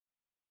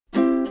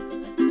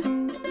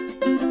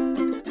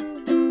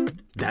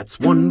That's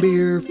one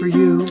beer for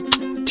you,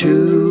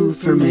 two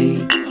for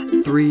me,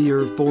 3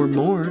 or 4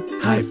 more.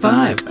 High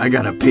five, I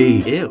gotta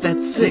pee. Ew.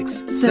 That's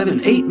 6,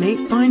 7, 8,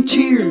 mate. Fine,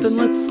 cheers. Then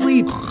let's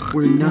sleep.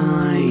 We're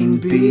 9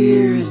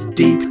 beers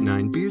deep.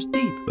 9 beers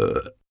deep.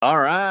 All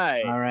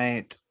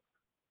right.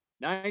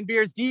 9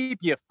 beers deep,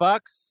 you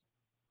fucks.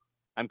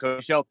 I'm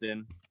Coach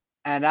Shelton.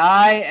 And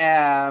I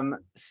am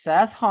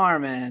Seth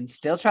Harmon.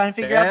 Still trying to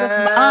figure out this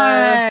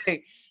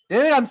mic.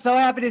 Dude, I'm so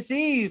happy to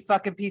see you,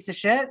 fucking piece of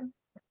shit.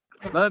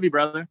 Love you,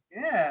 brother.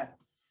 Yeah.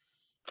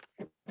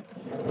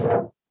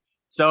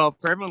 So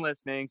for everyone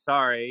listening,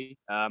 sorry,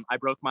 I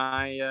broke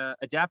my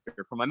adapter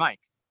for my mic.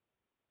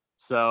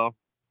 So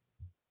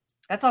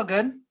that's all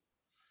good.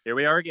 Here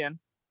we are again.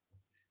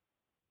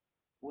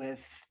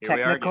 With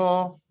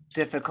technical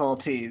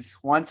difficulties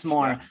once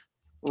more. Yeah.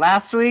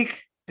 Last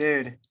week,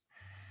 dude.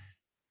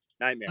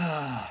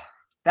 Nightmare.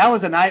 That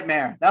was a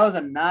nightmare.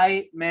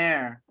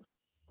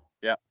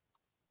 Yeah.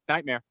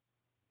 Nightmare.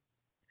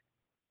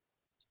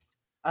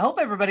 I hope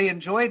everybody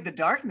enjoyed the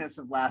darkness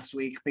of last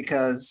week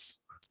because...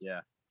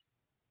 Yeah.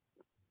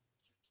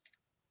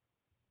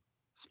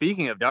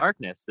 Speaking of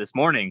darkness, this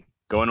morning,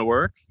 going to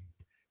work,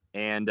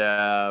 and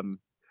I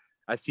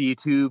see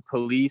 2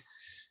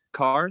 police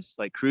cars,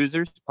 like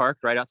cruisers,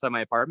 parked right outside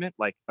my apartment,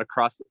 like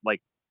across, like,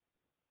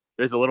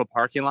 there's a little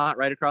parking lot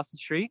right across the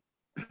street,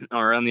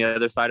 or on the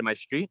other side of my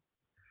street,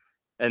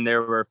 and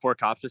there were 4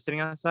 cops just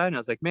sitting outside, and I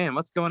was like, man,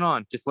 what's going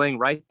on? Just laying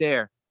right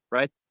there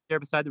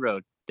beside the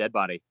road, dead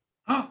body.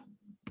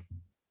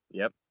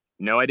 Yep.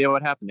 No idea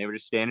what happened. They were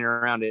just standing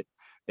around it.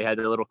 They had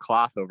their little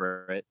cloth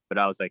over it, but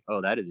I was like,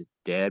 oh, that is a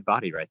dead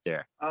body right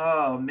there.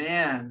 Oh,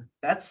 man.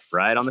 That's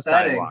right on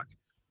upsetting. The sidewalk.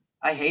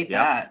 I hate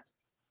that.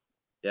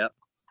 Yep.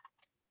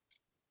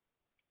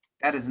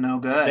 That is no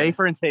good.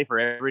 Safer and safer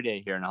every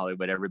day here in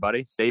Hollywood,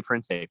 everybody. Safer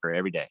and safer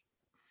every day.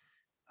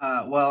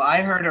 Well,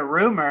 I heard a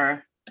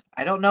rumor.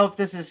 I don't know if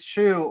this is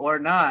true or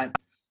not,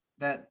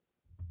 that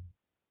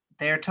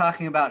they're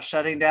talking about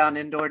shutting down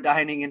indoor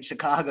dining in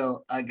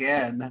Chicago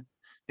again.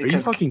 Are you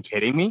fucking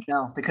kidding me?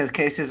 No, because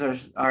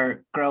cases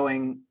are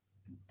growing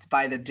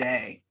by the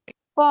day.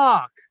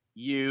 Fuck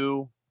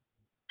you.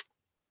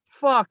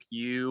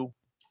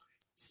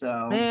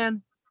 So,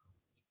 man.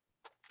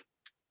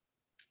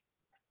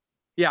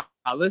 Yeah,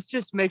 let's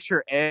just make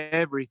sure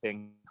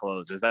everything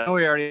closes. I know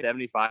we already have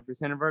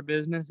 75% of our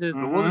businesses,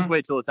 but we'll just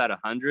wait till it's at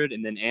 100,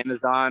 and then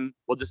Amazon,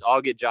 we'll just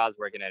all get jobs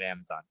working at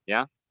Amazon,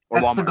 yeah? Or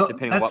Walmart,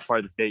 depending on what part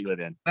of the state you live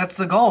in. That's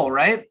the goal,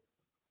 right?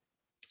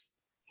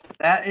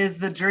 That is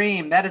the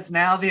dream. That is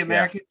now the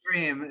American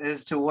dream,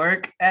 is to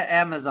work at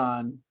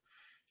Amazon.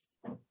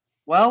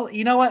 Well,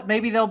 you know what?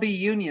 Maybe there'll be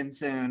union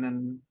soon,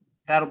 and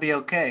that'll be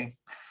okay.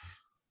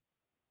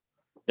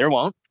 There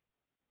won't.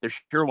 There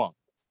sure won't.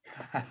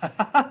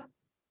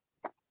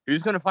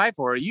 Who's going to fight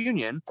for a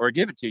union or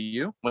give it to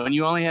you when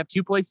you only have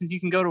 2 places you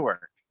can go to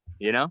work?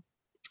 You know?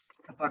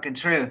 It's the fucking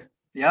truth.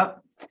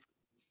 Yep.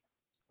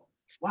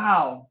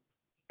 Wow.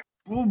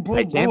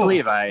 I can't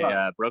believe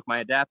I broke my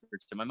adapter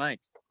to my mic.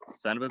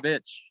 Son of a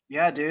bitch.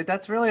 Yeah, dude,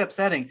 that's really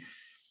upsetting.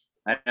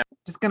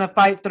 Just gonna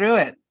fight through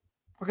it.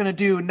 We're gonna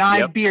do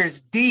 9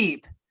 beers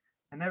deep,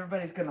 and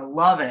everybody's gonna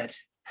love it.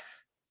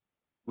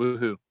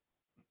 Woohoo!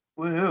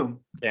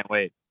 Can't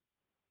wait,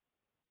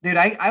 dude.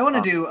 I want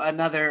to do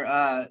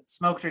another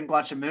smoke, drink,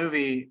 watch a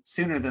movie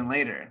sooner than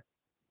later.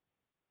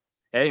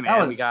 Hey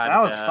man,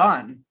 that was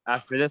fun.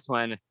 After this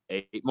one,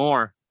 8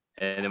 more,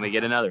 and then we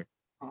get another.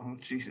 Oh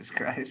Jesus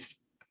Christ!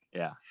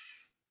 Yeah.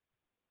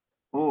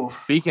 Ooh.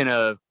 Speaking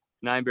of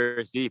 9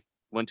 beers deep,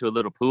 went to a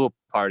little pool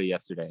party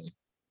yesterday.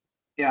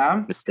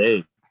 Yeah.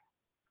 Mistake.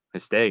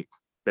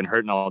 Been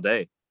hurting all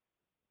day.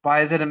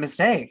 Why is it a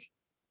mistake?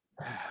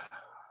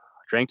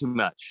 Drank too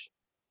much.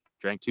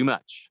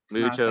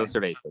 Mucho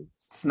cerveza.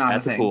 It's not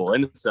at the pool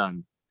in the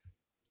sun.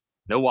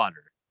 No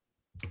water.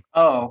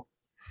 Oh.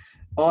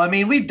 Well, I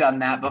mean, we've done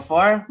that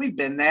before. We've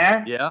been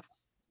there. Yeah,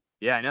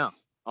 I know.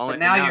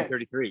 Now I'm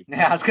 33.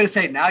 Yeah, I was going to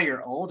say, now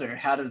you're older.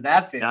 How does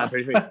that feel? Now I'm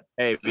 33.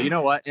 Hey, but you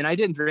know what? And I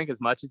didn't drink as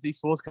much as these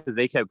fools because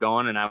they kept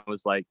going. And I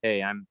was like,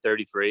 hey, I'm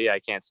 33. I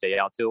can't stay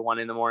out till 1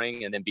 a.m.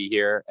 and then be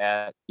here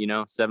at,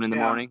 7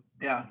 a.m.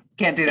 Yeah.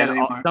 Can't do that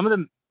anymore.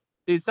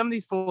 Some of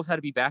these fools had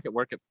to be back at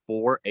work at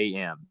 4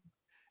 a.m.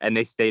 and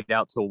they stayed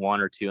out till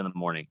 1 or 2 in the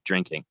morning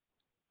drinking.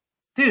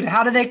 Dude,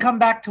 how do they come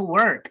back to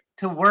work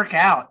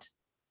out?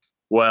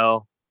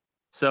 Well,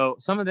 so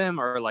some of them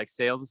are like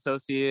sales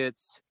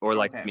associates or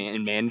like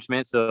in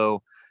management.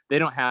 So they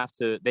don't have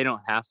to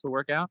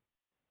work out,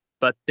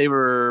 but they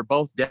were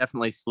both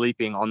definitely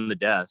sleeping on the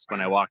desk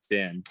when I walked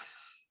in.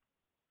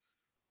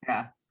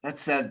 Yeah,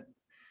 that's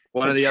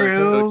one of the other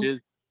coaches.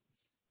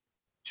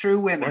 True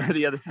women. One of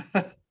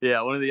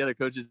the other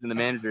coaches and the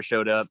manager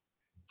showed up.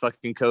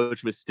 Fucking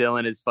coach was still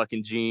in his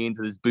fucking jeans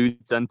with his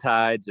boots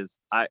untied.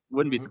 I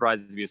wouldn't be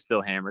surprised if he was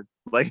still hammered.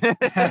 Like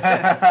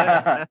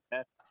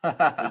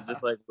it's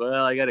just like,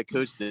 well, I got to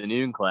coach the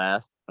noon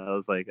class. I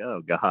was like, oh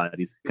God,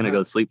 he's going to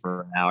go sleep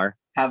for an hour.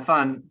 Have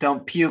fun.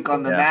 Don't puke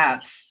on the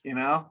mats,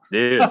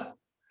 Dude,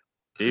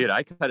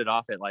 I cut it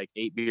off at like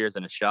 8 beers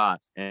and a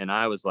shot. And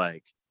I was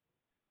like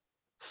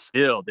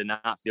Still did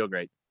not feel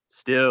great.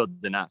 Still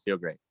did not feel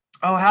great.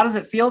 Oh, how does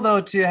it feel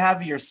though to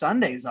have your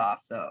Sundays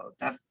off though?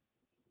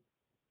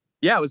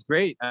 Yeah, it was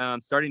great.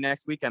 Starting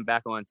next week, I'm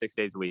back on 6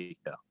 days a week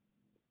though.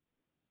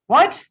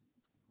 What?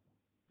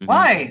 Mhm.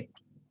 Why?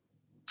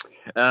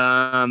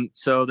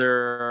 So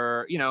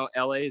they're,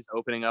 LA is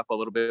opening up a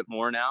little bit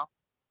more now.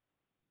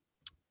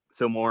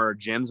 So more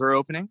gyms are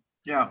opening.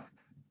 Yeah.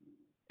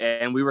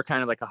 And we were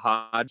kind of like a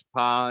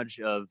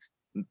hodgepodge of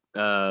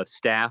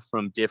staff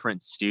from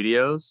different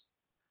studios.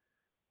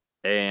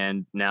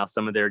 And now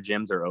some of their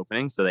gyms are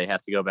opening, so they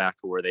have to go back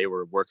to where they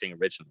were working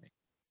originally.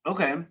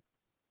 Okay.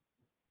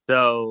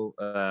 So,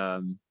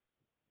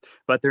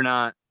 but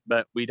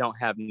we don't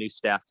have new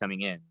staff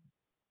coming in.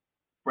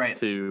 Right.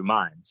 To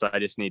mine. So I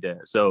just need to,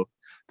 so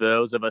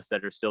those of us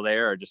that are still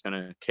there are just going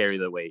to carry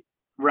the weight.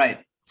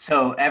 Right.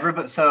 So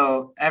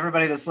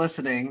everybody that's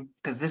listening,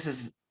 because this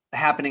is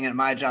happening at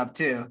my job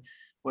too,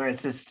 where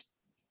it's just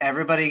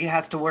everybody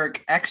has to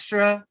work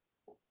extra,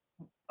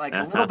 like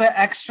a little bit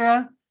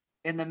extra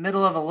in the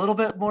middle of a little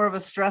bit more of a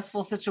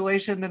stressful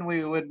situation than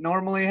we would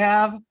normally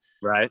have.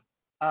 Right.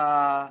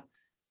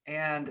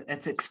 And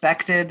it's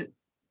expected,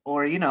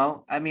 or,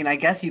 I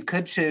guess you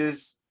could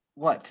choose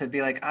to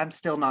be like, I'm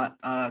still not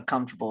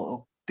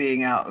comfortable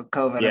being out with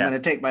COVID. Yeah. I'm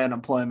going to take my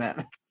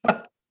unemployment.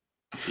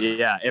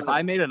 Yeah. If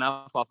I made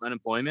enough off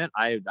unemployment,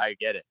 I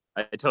get it.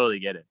 I totally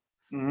get it.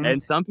 Mm-hmm.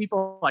 And some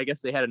people, I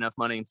guess they had enough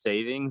money in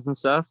savings and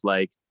stuff.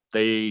 Like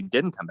they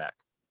didn't come back.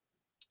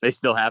 They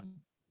still have.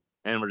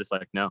 And we're just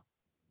like, no.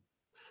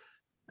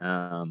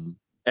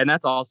 And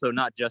that's also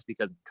not just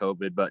because of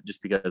COVID, but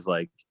just because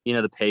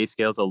the pay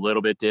scale's a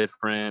little bit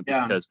different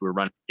because we're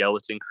running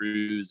skeleton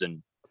crews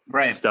and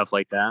stuff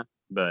like that.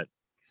 But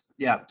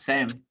yeah,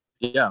 same.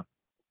 Yeah.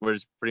 We're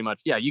just pretty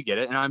much, you get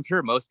it. And I'm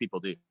sure most people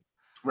do.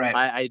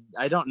 Right.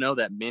 I don't know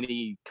that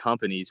many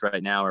companies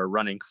right now are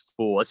running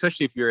full,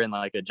 especially if you're in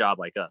like a job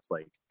like us,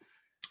 like,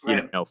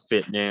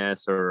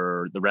 fitness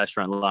or the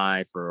restaurant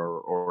life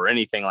or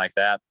anything like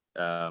that.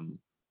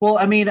 Well,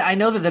 I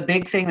know that the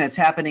big thing that's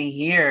happening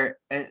here,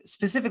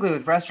 specifically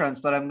with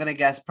restaurants, but I'm going to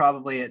guess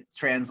probably it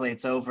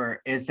translates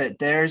over, is that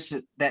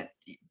that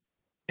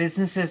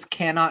businesses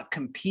cannot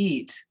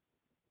compete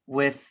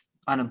with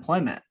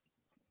unemployment.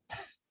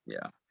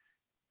 Yeah.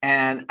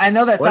 And I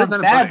know that sounds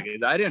bad.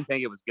 I didn't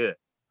think it was good.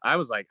 I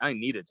was like, I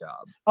need a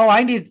job. Oh,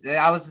 I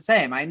was the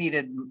same. I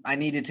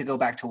needed to go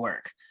back to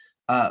work.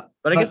 But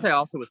I guess I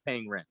also was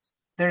paying rent.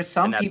 There's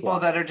some people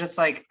that are just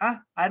like,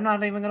 I'm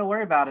not even going to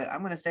worry about it. I'm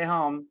going to stay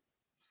home.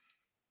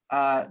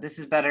 This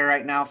is better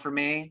right now for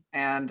me.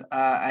 And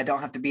I don't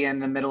have to be in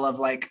the middle of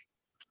like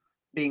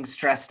being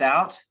stressed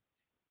out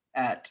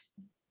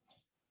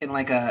in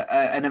like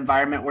an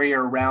environment where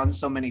you're around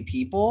so many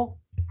people.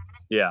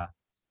 Yeah.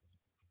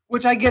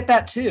 Which I get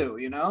that too,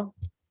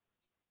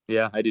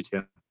 Yeah, I do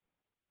too.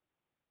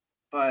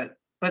 But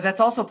that's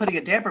also putting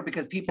a damper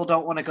because people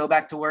don't want to go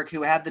back to work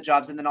who had the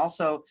jobs. And then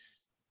also,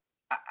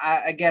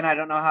 I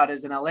don't know how it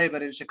is in LA,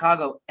 but in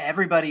Chicago,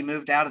 everybody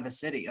moved out of the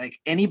city. Like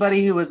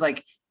anybody who was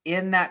like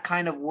in that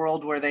kind of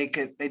world where they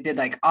did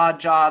like odd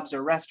jobs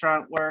or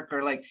restaurant work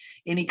or like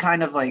any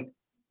kind of like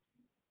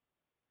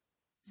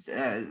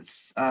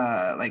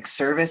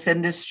service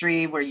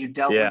industry where you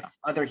dealt with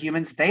other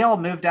humans, they all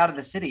moved out of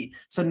the city.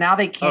 So now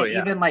they can't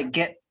even like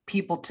get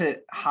people to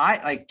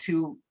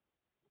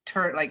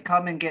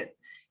come and get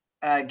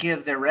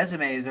give their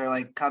resumes or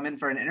like come in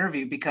for an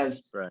interview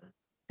because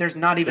there's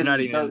not even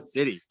in the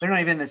city. They're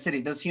not even in the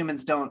city. Those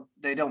humans don't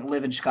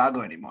live in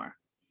Chicago anymore.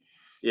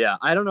 Yeah,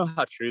 I don't know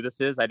how true this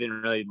is. I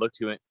didn't really look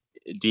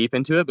deep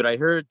into it, but I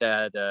heard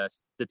that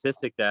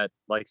statistic that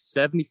like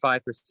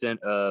 75%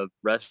 of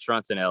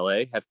restaurants in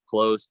LA have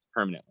closed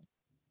permanently.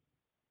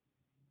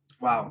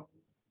 Wow.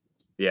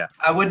 Yeah.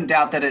 I wouldn't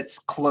doubt that it's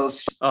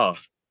close. Oh,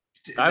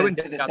 I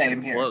wouldn't do the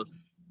same here. Close.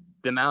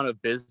 The amount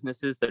of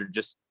businesses that are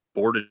just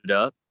boarded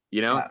up,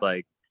 it's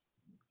like,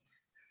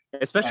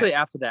 especially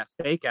after that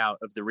fake out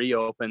of the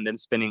reopen, them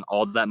spending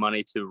all that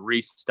money to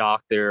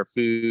restock their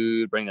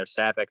food, bring their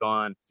staff back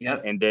on,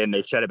 and then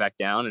they shut it back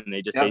down, and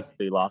they just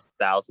basically lost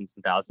thousands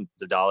and thousands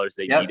of dollars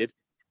they needed.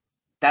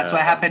 That's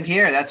what happened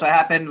here. That's what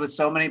happened with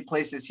so many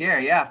places here.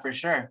 Yeah, for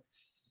sure.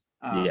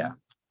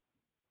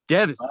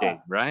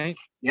 Devastating, right?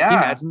 Yeah. Can you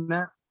imagine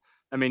that?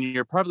 I mean,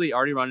 you're probably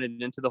already running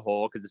into the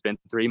hole because it's been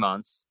 3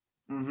 months.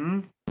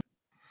 Mm-hmm.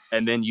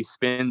 And then you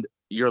spend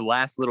your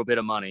last little bit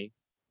of money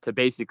to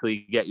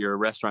basically get your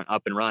restaurant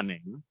up and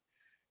running.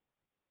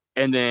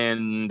 And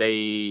then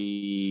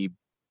they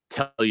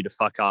tell you to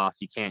fuck off.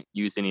 You can't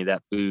use any of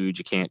that food.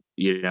 You can't,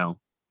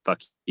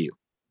 fuck you.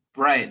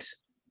 Right.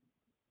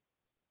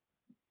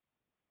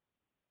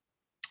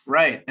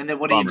 Right. And then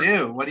what do you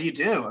do? What do you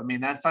do? I mean,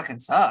 that fucking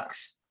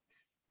sucks.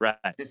 Right.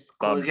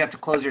 You have to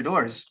close your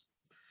doors.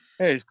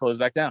 Hey, just close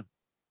back down.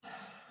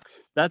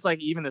 That's like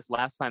even this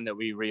last time that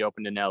we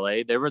reopened in LA,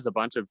 there was a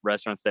bunch of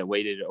restaurants that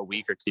waited a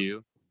week or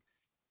two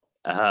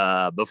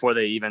before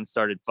they even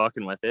started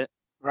fucking with it.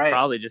 Right.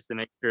 Probably just to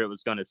make sure it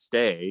was going to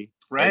stay.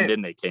 Right. And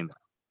then they came back.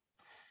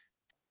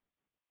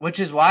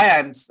 Which is why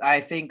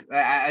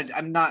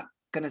I'm not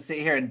gonna sit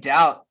here and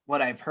doubt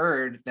what I've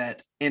heard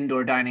that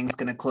indoor dining is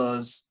gonna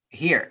close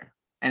here,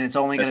 and it's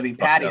only gonna be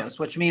patios,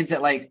 which means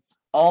that like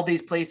all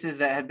these places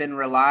that have been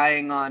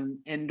relying on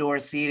indoor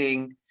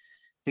seating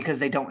because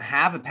they don't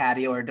have a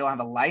patio or don't have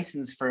a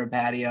license for a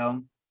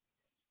patio,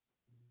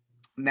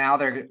 now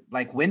they're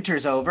like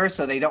winter's over,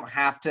 so they don't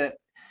have to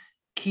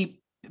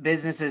keep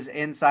businesses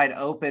inside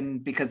open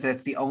because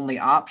that's the only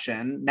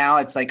option. Now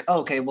it's like,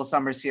 oh, okay, well,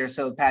 summer's here,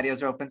 so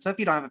patios are open. So if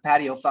you don't have a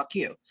patio, fuck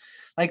you.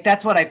 Like,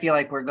 that's what I feel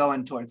like we're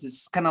going towards.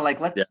 It's kind of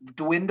like, let's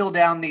dwindle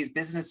down these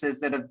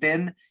businesses that have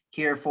been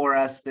here for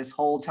us this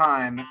whole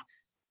time,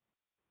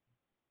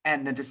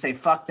 and then just say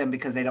fuck them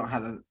because they don't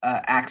have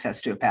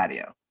access to a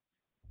patio.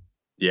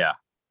 Yeah.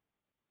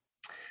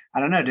 I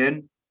don't know,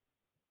 dude.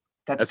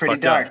 That's pretty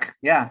dark. Up.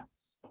 Yeah.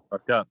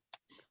 Fucked up.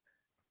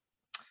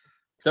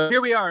 So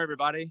here we are,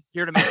 everybody,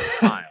 here to make you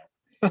smile.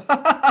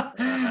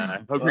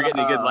 Hope you're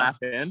getting a good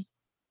laugh in.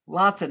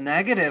 Lots of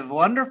negative,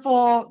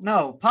 wonderful,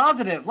 no,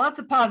 positive, lots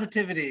of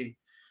positivity.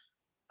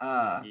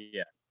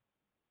 Yeah.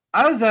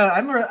 I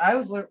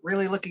was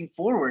really looking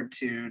forward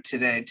to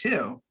today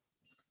too.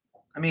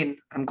 I mean,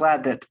 I'm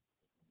glad that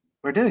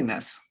we're doing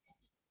this.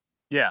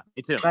 Yeah,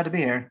 me too. Glad to be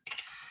here.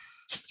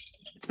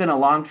 It's been a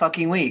long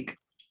fucking week.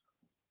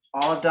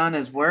 All I've done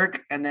is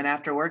work, and then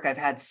after work, I've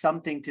had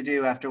something to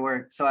do after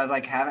work. So I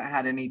like haven't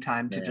had any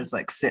time to just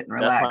like sit and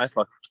relax.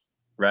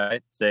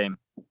 Right? Same.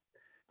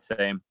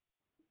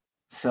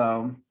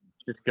 So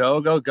just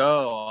go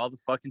all the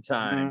fucking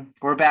time.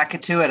 We're back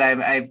into it.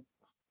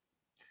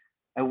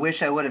 I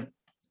wish I would have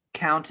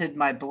counted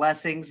my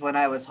blessings when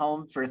I was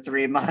home for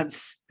 3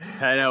 months.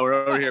 I know, we're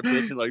over here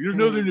bitching like there's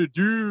nothing to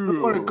do.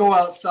 I want to go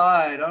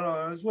outside. I don't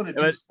know. I just want to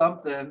do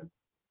something.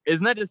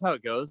 Isn't that just how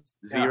it goes?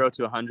 0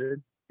 to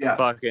 100? Yeah.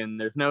 Fucking,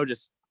 there's no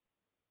just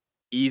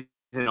easing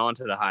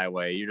onto the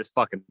highway. You're just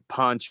fucking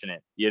punching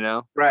it, you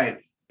know? Right.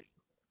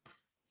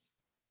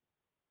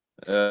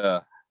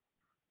 Oh,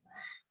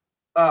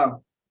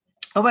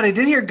 but I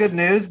did hear good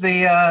news.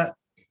 The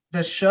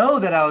show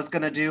that I was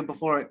gonna do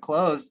before it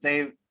closed,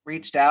 they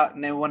reached out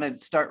and they want to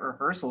start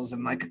rehearsals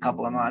in like a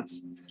couple of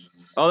months.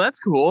 Oh, that's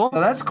cool. So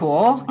that's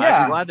cool.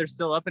 Yeah. I'm glad they're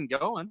still up and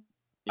going.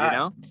 You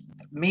know?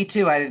 Me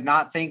too. I did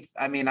not think.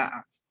 I mean,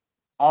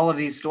 all of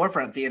these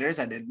storefront theaters,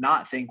 I did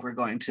not think were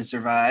going to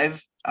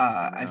survive.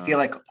 I feel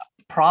like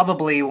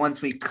probably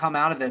once we come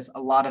out of this,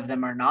 a lot of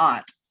them are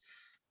not.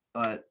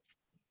 But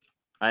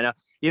I know.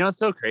 You know, it's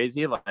so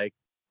crazy, like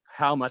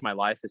how much my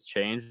life has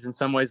changed in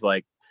some ways.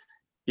 Like,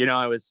 you know,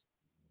 I was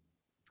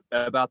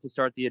about to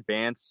start the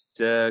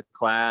advanced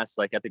class,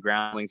 like at the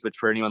Groundlings, which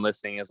for anyone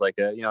listening is like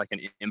a, you know, like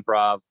an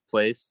improv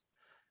place.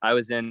 I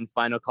was in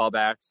final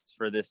callbacks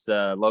for this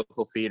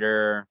local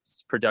theater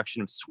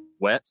production of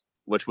Sweat,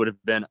 which would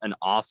have been an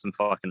awesome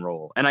fucking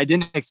role. And I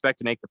didn't expect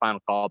to make the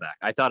final callback.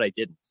 I thought I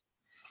didn't.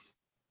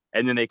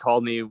 And then they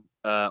called me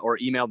or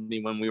emailed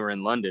me when we were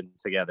in London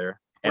together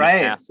and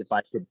asked if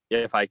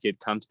I could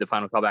come to the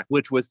final callback,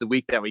 which was the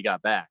week that we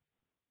got back.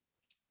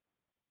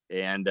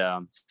 And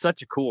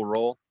such a cool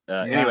role.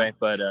 Anyway,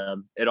 but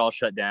it all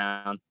shut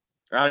down.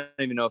 I don't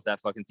even know if that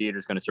fucking theater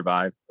is going to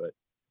survive, but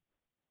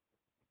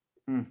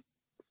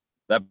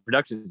that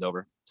production is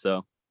over.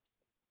 So.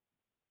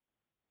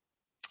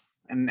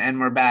 And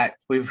we're back.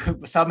 We've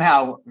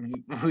somehow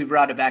we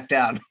brought it back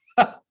down.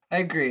 I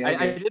agree. I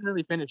didn't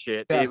really finish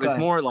it. Yeah, it was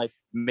more like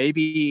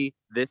maybe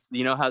this,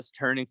 you know, how it's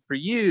turning for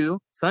you,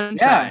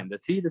 sunshine. The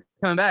theater's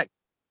coming back.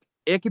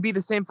 It could be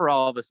the same for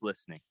all of us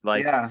listening.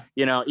 Like,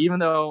 you know, even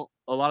though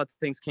a lot of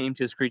things came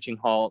to a screeching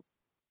halt,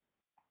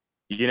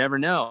 you never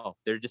know.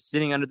 They're just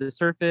sitting under the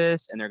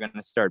surface, and they're going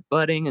to start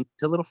budding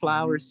into little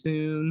flowers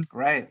soon.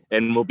 Right.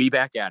 And we'll be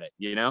back at it.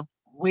 You know.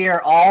 We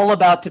are all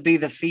about to be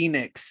the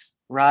phoenix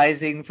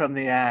rising from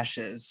the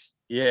ashes.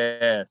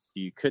 Yes,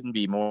 you couldn't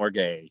be more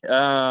gay.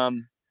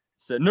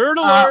 So nerd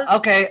alert.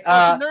 Okay.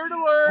 Nerd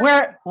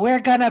alert. We're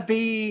gonna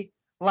be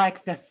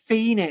like the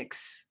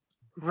phoenix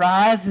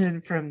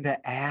rising from the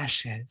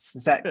ashes.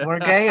 Is that more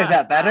gay? Is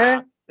that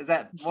better? Is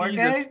that more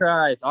Jesus gay?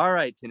 Christ. All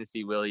right,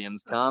 Tennessee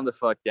Williams, calm the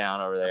fuck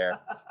down over there.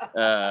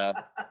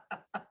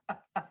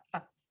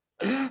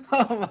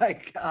 Oh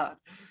my God.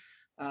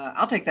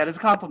 I'll take that as a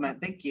compliment.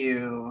 Thank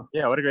you.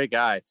 Yeah, what a great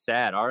guy.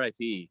 Sad.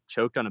 R.I.P.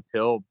 Choked on a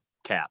pill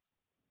cap.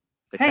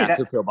 The cap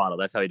to a pill bottle.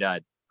 That's how he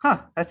died.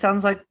 Huh. That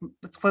sounds like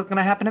that's what's going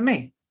to happen to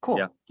me. Cool.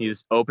 Yeah. He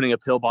was opening a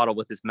pill bottle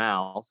with his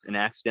mouth and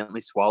accidentally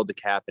swallowed the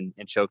cap and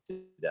choked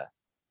to death.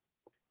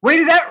 Wait,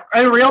 is that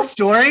a real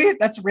story?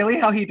 That's really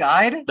how he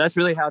died? That's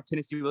really how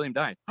Tennessee Williams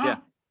died. Yeah.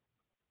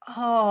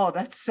 Oh,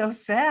 that's so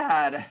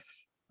sad.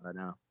 I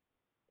know.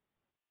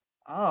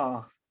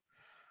 Oh.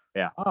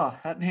 Yeah. Oh,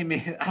 that made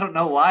me, I don't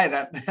know why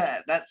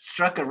that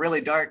struck a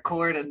really dark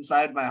chord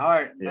inside my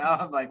heart. Yeah. Now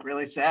I'm like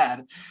really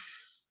sad.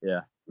 Yeah.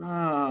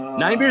 Oh.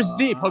 9 beers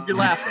deep. Hope you're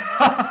laughing.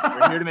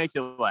 We're here to make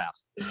you laugh.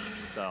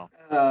 So.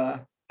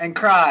 And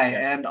cry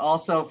and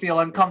also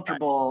feel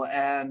uncomfortable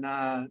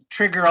and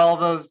trigger all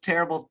those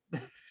terrible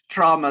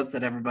traumas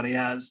that everybody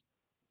has.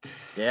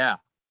 Yeah.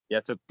 Yeah.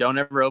 So don't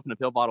ever open a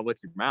pill bottle with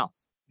your mouth.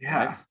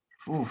 Yeah.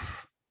 Right?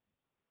 Oof.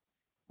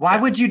 Why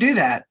would you do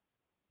that?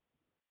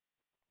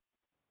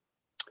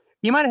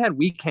 He might have had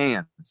weak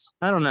hands.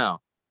 I don't know.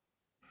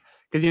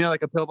 Because,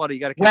 like a pill bottle, you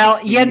got to. Well,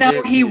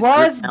 he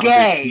was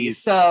gay,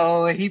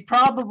 so he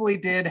probably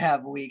did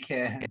have weak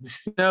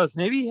hands. No, so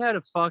maybe he had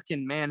a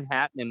fucking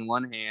Manhattan in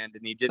one hand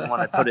and he didn't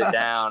want to put it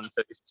down,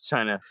 so he's just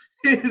trying to.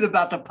 He's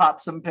about to pop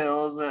some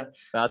pills.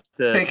 About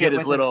to get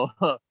his little,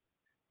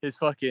 his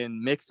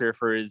fucking mixer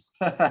for his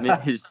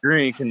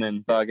drink, and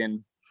then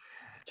fucking.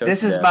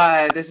 This is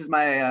my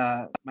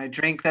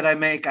drink that I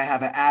make. I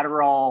have an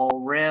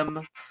Adderall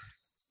rim.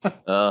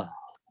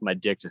 My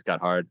dick just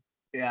got hard.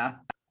 Yeah.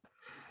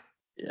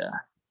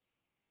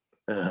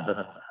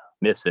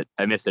 Miss it.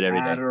 I miss it every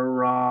day.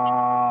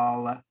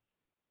 Adderall.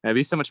 I'd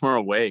be so much more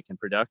awake and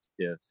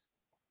productive.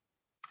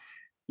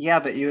 Yeah,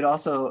 but you would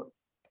also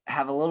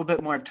have a little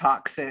bit more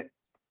toxic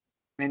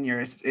in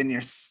your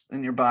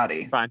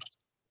body. Fine.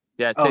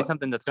 Yeah, say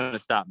something that's going to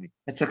stop me.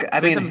 It's okay.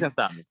 Something's going to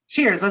stop me.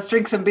 Cheers. Let's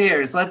drink some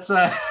beers. Let's.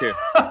 Cheers.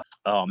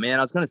 Oh man,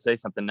 I was going to say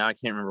something. Now I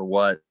can't remember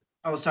what.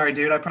 Oh, sorry,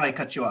 dude. I probably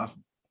cut you off.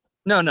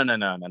 No.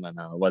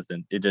 It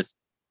wasn't. It just.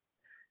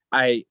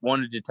 I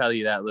wanted to tell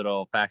you that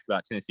little fact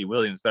about Tennessee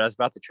Williams, but I was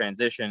about to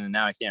transition, and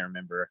now I can't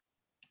remember.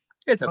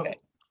 It's okay.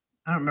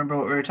 I don't remember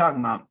what we were talking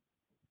about.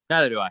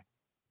 Neither do I.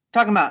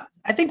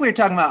 I think we were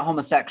talking about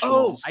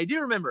homosexuals. Oh, I do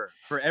remember.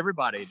 For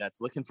everybody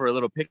that's looking for a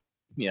little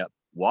pick-me-up,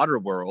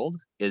 Waterworld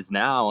is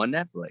now on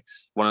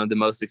Netflix. One of the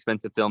most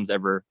expensive films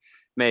ever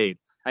made.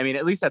 I mean,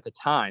 at least at the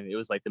time, it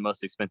was like the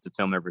most expensive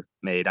film ever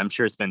made. I'm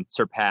sure it's been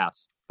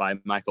surpassed by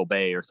Michael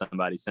Bay or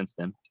somebody since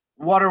then.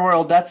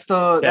 Waterworld, that's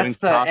the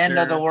Costner, end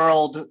of the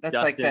world. That's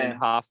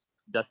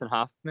Dustin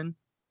Hoffman.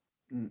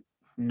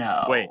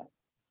 No, wait,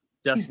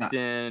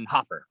 Dustin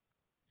Hopper.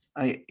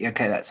 Okay,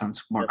 that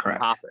sounds more Dustin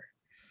correct. Hopper.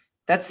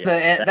 That's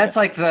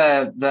like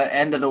the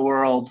end of the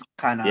world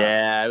kind of.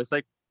 Yeah, it was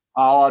like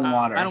all on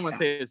water. I don't want to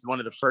say it's one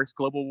of the first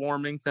global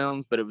warming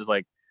films, but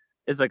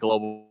it's a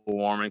global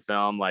warming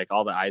film. Like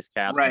all the ice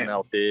caps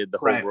melted, the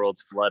whole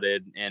world's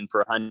flooded, and for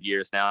 100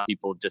 years now,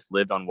 people just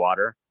lived on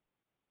water.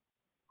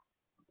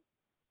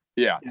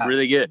 Yeah, it's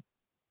really good.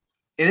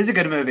 It is a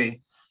good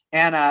movie.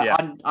 And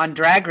on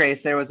Drag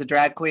Race, there was a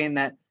drag queen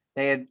that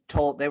they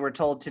were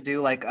told to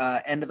do like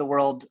end of the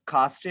world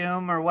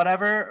costume or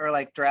whatever, or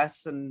like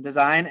dress and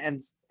design,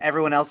 and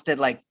everyone else did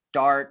like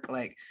dark,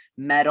 like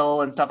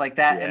metal and stuff like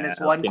that. And this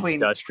one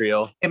queen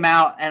came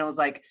out and it was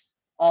like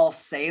all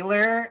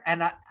sailor,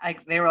 and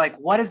they were like,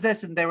 "What is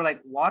this?" And they were like,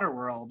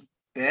 "Waterworld,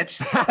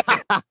 bitch."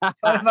 What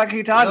the fuck are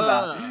you talking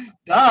about?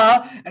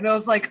 Duh. And it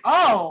was like,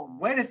 oh,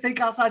 way to think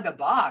outside the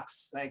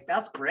box. Like,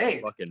 that's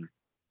great. Fucking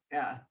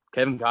yeah.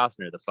 Kevin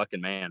Costner, the fucking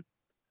man.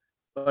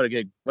 What a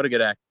good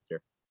actor.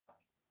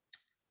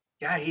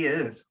 Yeah, he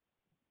is.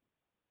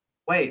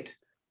 Wait.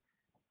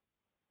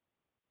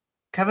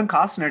 Kevin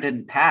Costner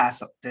didn't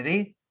pass, did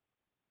he?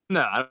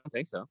 No, I don't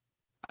think so.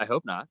 I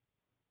hope not.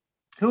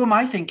 Who am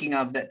I thinking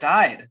of that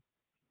died?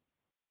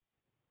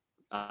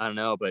 I don't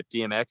know, but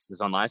DMX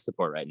is on life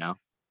support right now.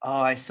 Oh,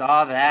 I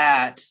saw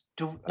that.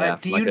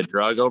 A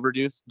drug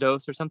overdose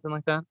or something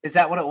like that. Is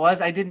that what it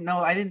was? I didn't know.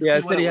 I didn't see what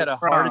it was from. Yeah, he had a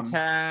heart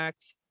attack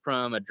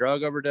from a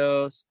drug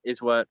overdose,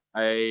 is what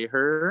I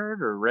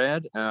heard or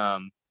read.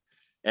 And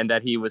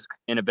that he was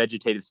in a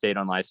vegetative state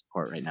on life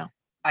support right now.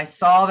 I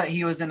saw that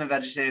he was in a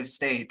vegetative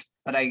state,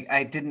 but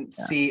I didn't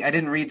see. I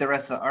didn't read the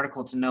rest of the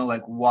article to know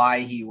like why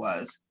he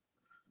was.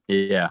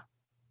 Yeah.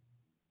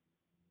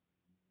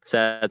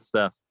 Sad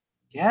stuff.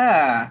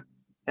 Yeah,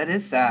 that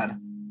is sad.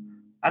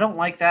 I don't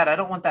like that. I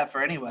don't want that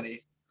for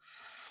anybody.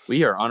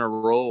 We are on a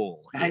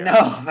roll here. I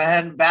know,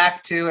 man.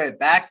 Back to it.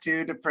 Back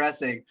to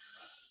depressing.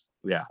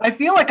 Yeah. I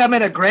feel like I'm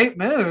in a great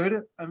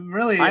mood. I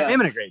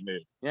am in a great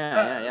mood.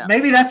 Yeah.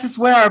 Maybe that's just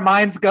where our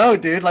minds go,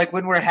 dude. Like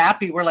when we're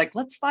happy, we're like,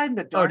 let's find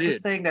the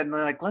darkest thing, and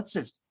like, let's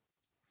just.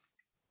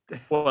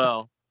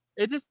 Well,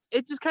 it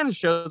just kind of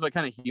shows what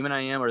kind of human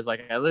I am. Where it's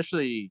like I'm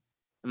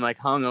like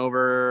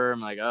hungover. I'm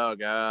like, oh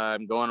god,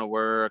 I'm going to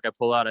work. I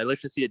pull out. I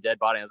literally see a dead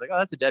body. I was like, oh,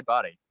 that's a dead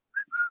body.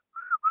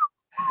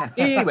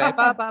 Anyway,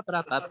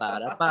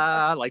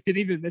 like didn't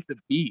even miss a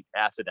beat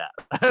after that.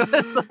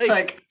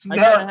 I kind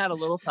of had a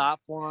little thought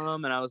for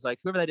him, and I was like,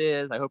 whoever that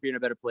is, I hope you're in a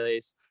better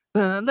place.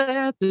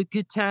 Let the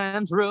good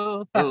times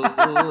roll,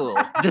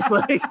 just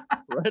like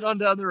right on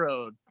down the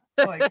road.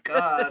 Oh my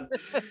god,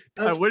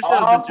 I wish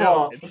that was a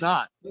joke. It's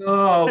not.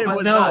 Oh,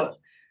 but no. Not.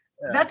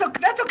 That's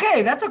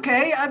okay. That's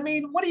okay. I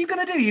mean, what are you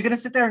gonna do? You're gonna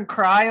sit there and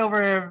cry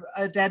over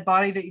a dead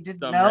body that you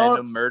didn't know?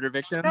 Random murder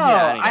victim? No,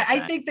 yeah,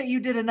 I think that you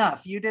did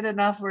enough. You did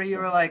enough where you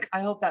were like,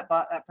 I hope that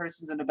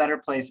person's in a better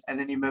place, and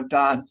then you moved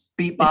on,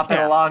 beat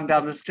bopping along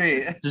down the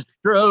street. Just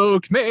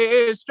stroke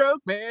me, stroke.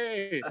 Put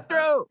a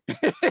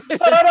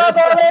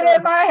bullet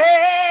in my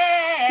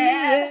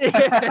head.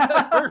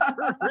 For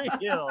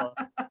real.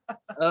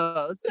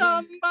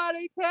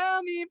 Somebody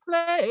tell me,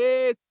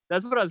 please.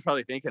 That's what I was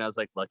probably thinking. I was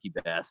like, lucky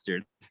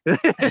bastard.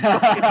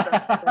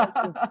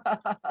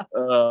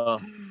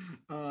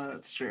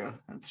 That's true.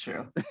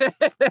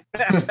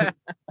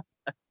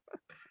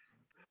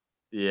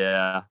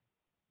 Yeah.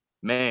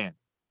 Man.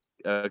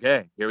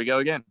 Okay, here we go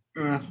again.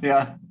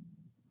 Yeah.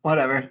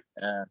 Whatever.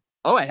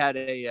 Oh, I had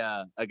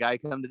a guy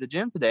come to the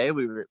gym today.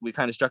 We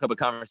kind of struck up a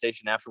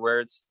conversation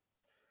afterwards.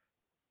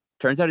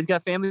 Turns out he's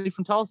got family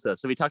from Tulsa,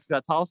 so we talked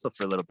about Tulsa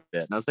for a little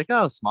bit, and I was like,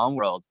 "Oh, small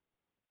world."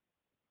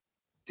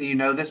 Do you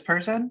know this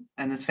person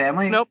and this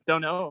family? Nope,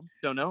 don't know.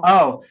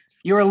 Oh,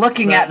 you were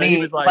looking at me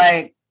was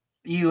like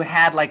you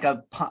had like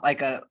a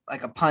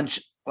punch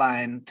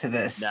line to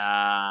this.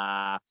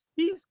 Nah,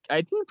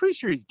 I'm pretty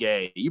sure he's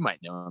gay. You might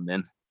know him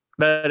then.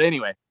 But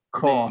anyway.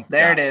 Cool.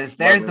 There it is.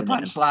 There's the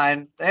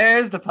punchline.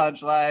 There's the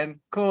punchline.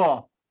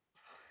 Cool.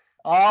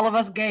 All of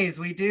us gays,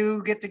 we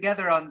do get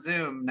together on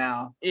Zoom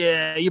now.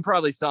 Yeah, you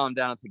probably saw him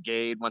down at the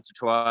Gate once or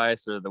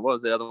twice, or what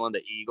was the other one? The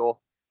Eagle.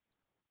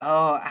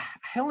 Oh,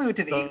 I only went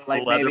to the Eagle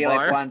like maybe bar?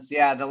 Like once.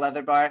 Yeah, the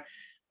leather bar.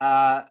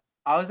 I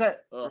was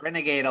at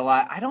Renegade a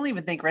lot. I don't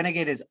even think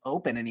Renegade is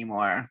open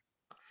anymore.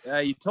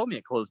 You told me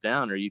it closed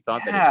down, or you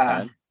thought that it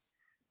had.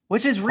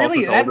 Which is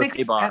really that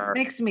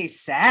makes me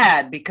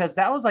sad because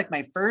that was like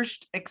my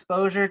first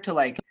exposure to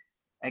like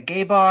a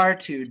gay bar,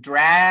 to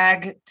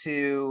drag,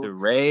 to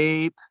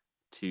rape,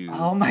 to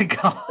oh my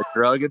god,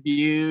 drug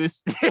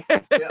abuse,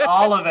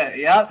 all of it.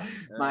 Yep,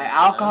 my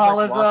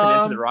alcoholism. Like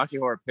walking into the Rocky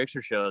Horror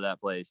Picture Show,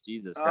 that place,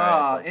 Jesus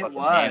Christ! It was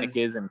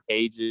mannequins and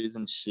cages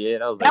and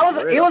shit. I was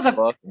it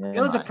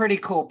was a pretty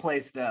cool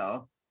place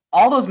though.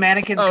 All those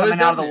mannequins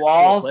coming out of the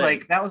walls,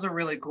 like that was a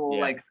really cool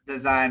like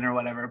design or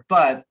whatever.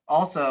 But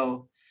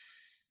also,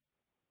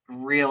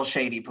 real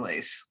shady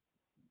place.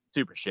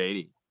 Super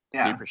shady.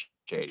 Yeah. Super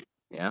shady.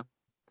 Yeah.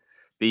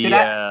 Did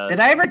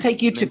I ever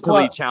take you to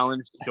club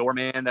challenged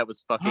doorman that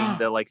was fucking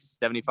the like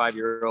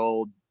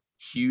 75-year-old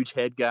huge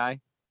head guy?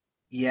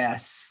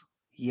 Yes.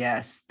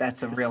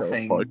 That's a real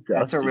thing.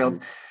 That's a real.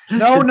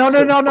 No.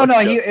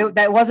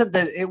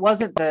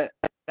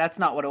 That's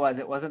not what it was.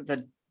 It wasn't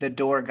the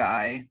door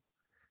guy.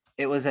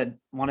 It was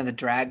one of the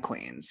drag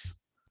queens.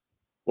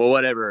 Well,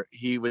 whatever.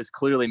 He was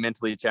clearly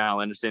mentally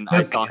challenged, and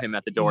I saw him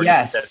at the door.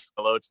 Yes. And he said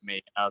hello to me.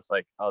 And I was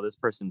like, "Oh, this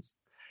person's."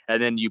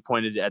 And then you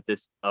pointed at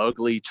this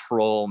ugly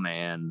troll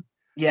man.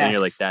 Yes. And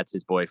you're like, "That's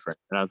his boyfriend."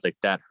 And I was like,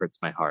 "That hurts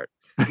my heart."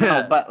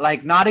 No, but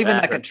like not even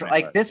like a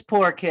like this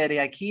poor kid.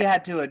 Like he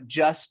had to have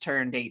just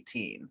turned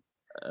 18.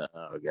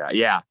 Oh god,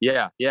 yeah.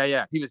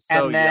 He was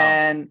so young.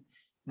 And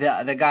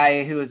then the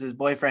guy who was his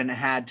boyfriend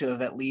had to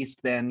have at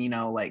least been,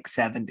 like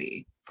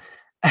 70.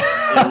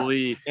 At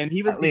least. And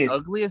he was the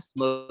ugliest,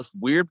 most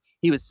weird.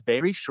 He was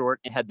very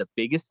short and had the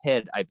biggest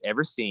head I've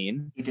ever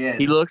seen. He did.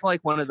 He looked like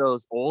one of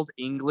those old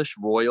English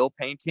royal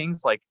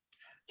paintings, like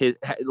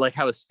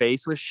how his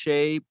face was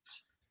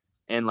shaped,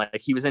 and like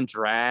he was in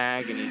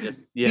drag, and he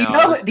just do you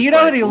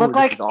know what he looked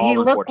like?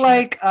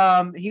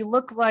 He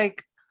looked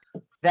like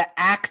the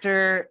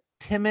actor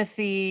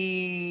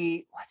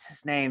Timothy. What's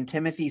his name?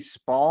 Timothy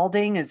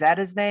Spalding. Is that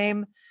his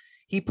name?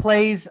 He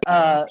plays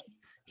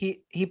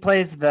He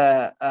plays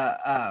the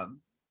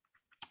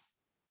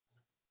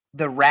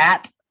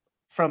rat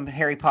from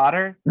Harry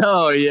Potter.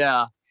 Oh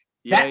yeah,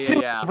 That's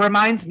who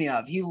reminds me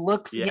of. He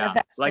looks. Yeah. He has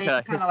that like same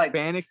a kind of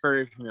Hispanic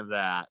version of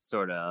that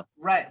sort of.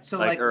 Right.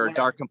 So or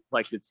dark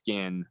complected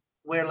skin.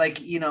 Where like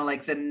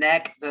the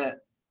neck, the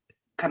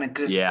kind of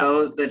just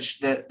goes,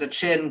 the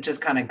chin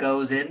just kind of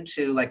goes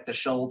into like the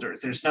shoulder.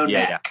 There's no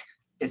neck. Yeah.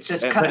 It's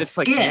just kind of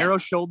skin. Like narrow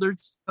shouldered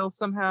still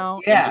somehow.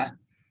 Yeah.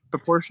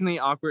 Proportionally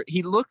awkward.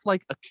 He looked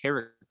like a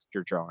caricature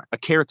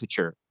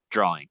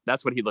drawing.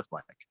 That's what he looked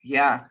like.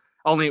 Yeah.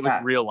 Only it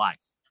was real life.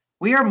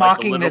 We are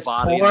mocking this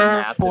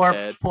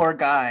poor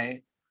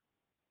guy.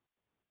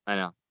 I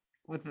know.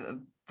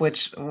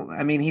 Which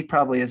I mean, he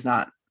probably is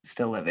not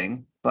still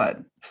living, but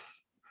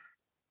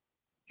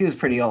he was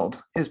pretty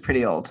old.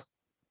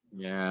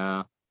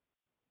 Yeah.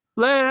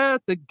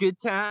 Let the good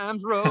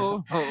times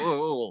roll.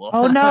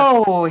 Oh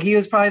no, he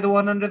was probably the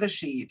one under the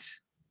sheet.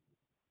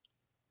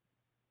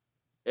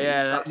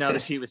 Yeah, no, the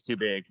sheet was too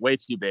big. Way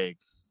too big.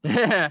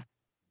 Yeah.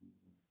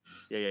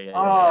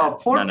 Oh,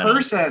 poor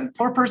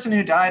person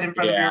who died in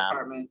front of your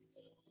apartment.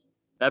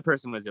 That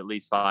person was at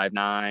least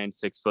 5'9",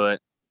 6 foot.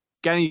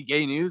 Got any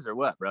gay news or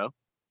what, bro?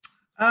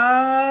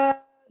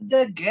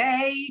 The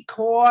gay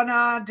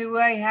corner. Do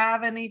I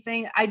have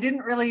anything? I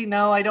didn't really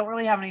know. I don't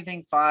really have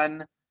anything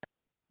fun.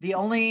 The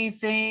only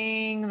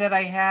thing that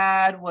I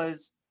had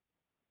was,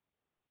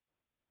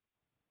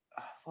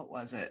 what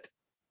was it?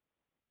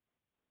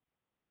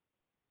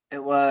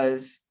 It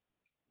was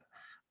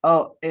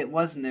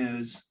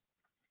news.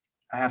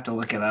 I have to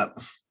look it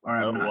up.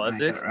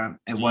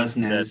 It was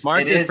news.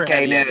 It is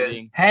gay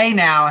news. Hey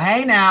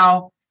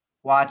now.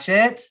 Watch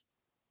it.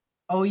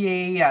 Oh,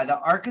 yeah. The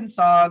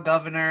Arkansas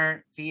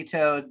governor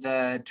vetoed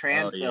the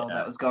trans bill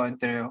that was going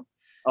through.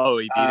 Oh,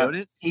 he vetoed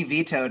it? He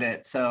vetoed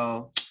it.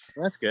 So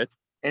that's good.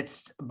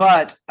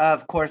 But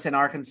of course, in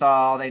Arkansas,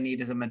 all they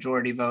need is a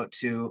majority vote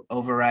to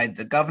override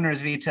the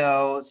governor's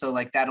veto. So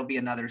like that'll be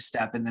another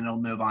step, and then it'll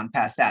move on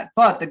past that.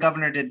 But the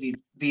governor did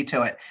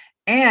veto it,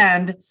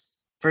 and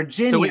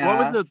Virginia. So wait, what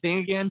was the thing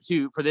again?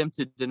 For them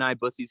to deny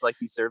bussies like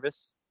you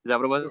service? Is that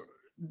what it was?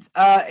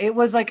 It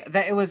was like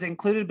that. It was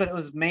included, but it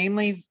was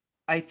mainly.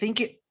 I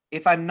think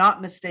if I'm not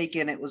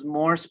mistaken, it was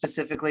more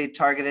specifically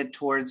targeted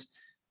towards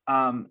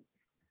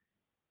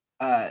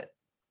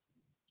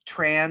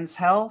trans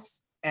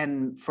health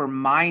and for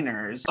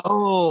minors.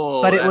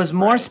 Oh, but it was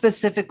more right.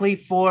 specifically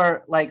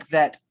for like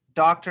that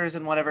doctors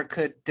and whatever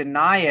could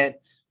deny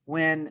it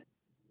when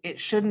that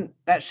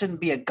shouldn't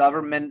be a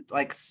government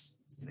like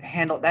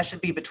handle. That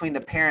should be between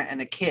the parent and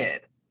the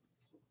kid,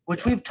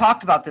 which we've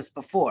talked about this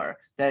before.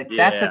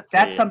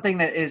 That's something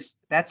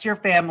that's your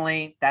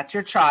family, that's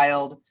your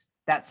child,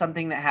 that's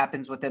something that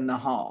happens within the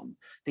home.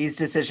 These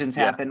decisions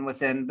happen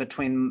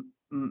between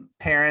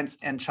parents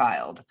and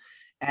child,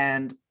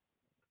 and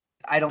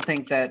I don't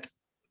think that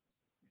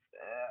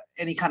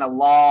any kind of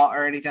law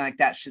or anything like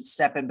that should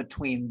step in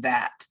between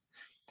that.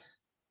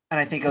 And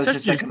I think it was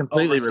just like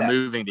completely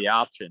removing the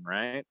option,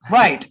 right?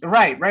 Right.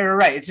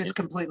 It's just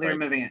completely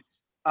removing it.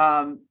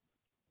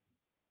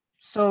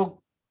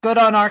 So good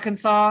on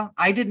Arkansas.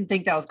 I didn't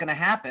think that was going to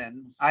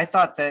happen. I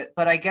thought that,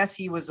 but I guess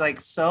he was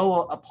like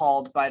so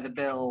appalled by the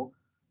bill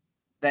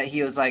that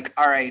he was like,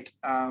 all right,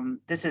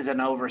 this is an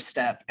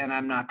overstep and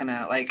I'm not going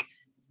to like,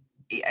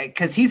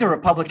 because he's a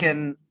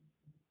Republican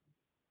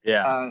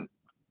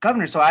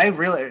governor. So I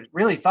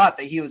really thought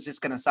that he was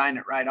just going to sign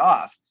it right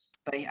off.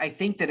 But I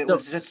think that it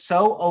was just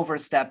so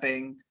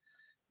overstepping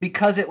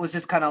because it was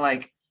just kind of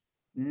like,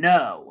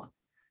 no.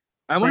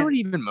 I wonder what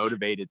even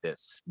motivated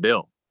this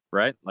bill,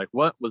 right? Like,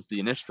 what was the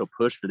initial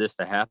push for this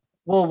to happen?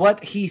 Well,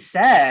 what he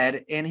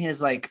said in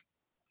his like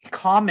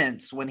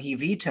comments when he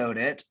vetoed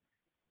it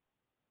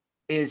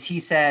is he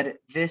said,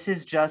 this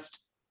is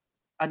just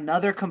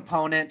another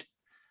component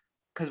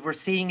because we're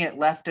seeing it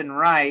left and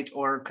right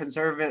or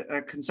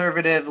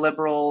conservative,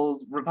 liberal,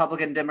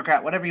 Republican,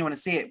 Democrat, whatever you want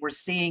to see it. We're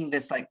seeing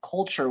this like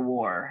culture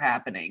war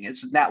happening.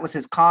 That was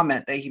his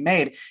comment that he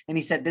made. And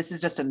he said, this is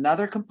just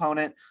another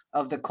component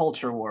of the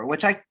culture war,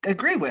 which I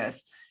agree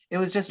with. It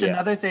was just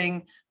another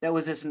thing that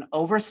was just an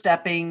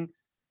overstepping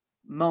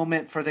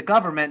moment for the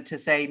government to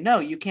say, no,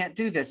 you can't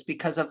do this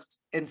because of,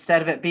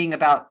 instead of it being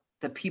about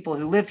the people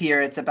who live here,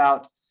 it's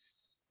about,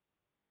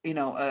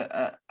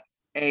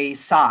 a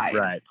side.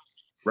 Right.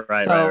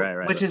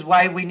 Which is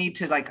why we need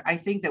to I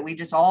think that we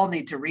just all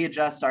need to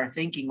readjust our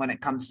thinking when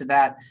it comes to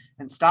that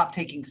and stop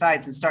taking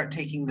sides and start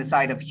taking the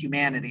side of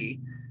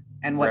humanity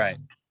and what's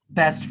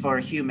best for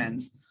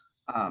humans.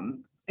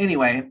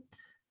 Anyway,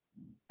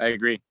 I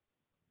agree.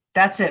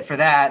 That's it for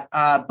that.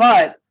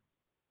 But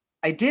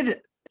I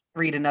did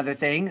read another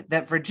thing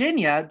that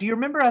Virginia, do you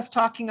remember us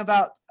talking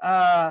about,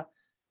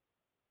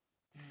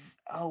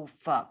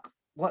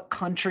 what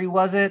country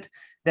was it?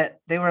 That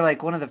they were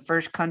like one of the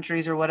first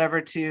countries or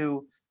whatever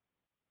to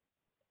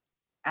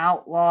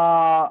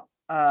outlaw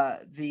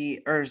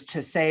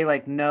to say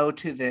like no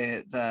to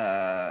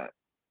the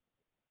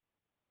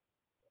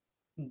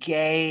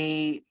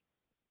gay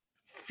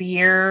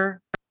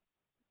fear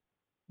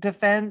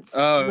defense.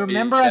 Oh,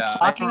 remember us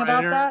talking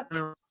about that?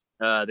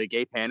 The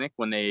gay panic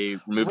when they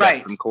removed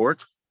that from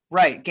court.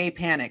 Right, gay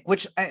panic,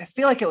 which I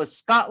feel like it was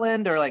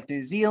Scotland or like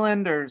New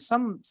Zealand or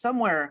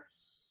somewhere.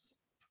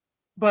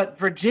 But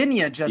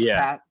Virginia just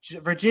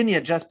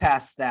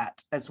passed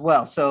that as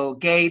well. So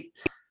gay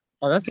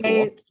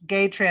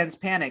trans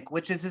panic,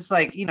 which is just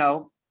like,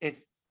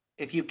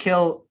 if you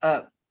kill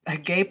a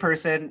gay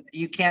person,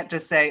 you can't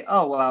just say,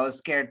 oh, well, I was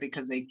scared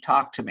because they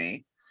talked to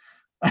me.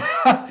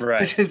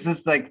 Right. Which is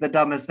just like the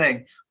dumbest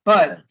thing.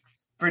 But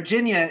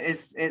Virginia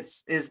is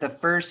the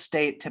first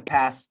state to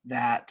pass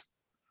that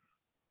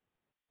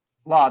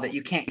law that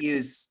you can't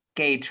use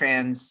gay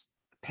trans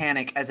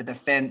panic as a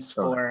defense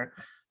for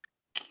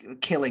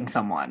killing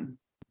someone,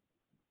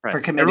 for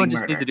committing Everyone murder.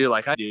 Just needs to do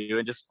like I do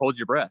and just hold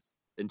your breath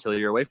until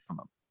you're away from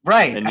them.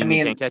 Right. And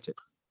you can't catch it.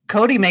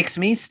 Cody makes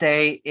me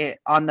stay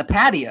on the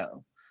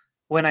patio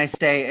when I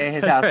stay at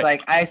his house.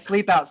 Like I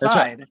sleep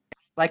outside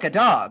like a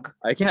dog.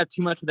 I can't have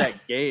too much of that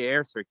gay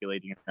air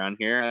circulating around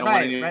here. I don't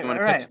want anyone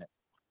to touch it.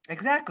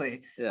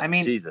 Exactly. Yeah, I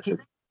mean, Jesus.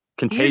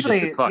 Contagious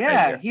as fuck.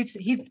 Yeah, he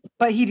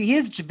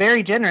is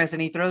very generous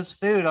and he throws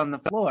food on the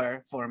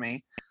floor for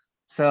me.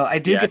 So I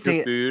do get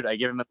the food. I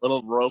give him a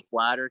little rope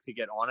ladder to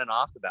get on and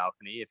off the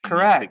balcony if he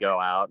needs to go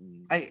out.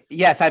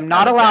 I'm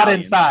not allowed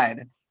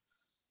inside.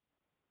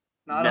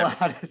 Not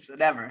allowed.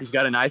 Never. He's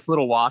got a nice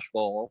little wash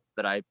bowl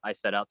that I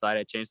set outside.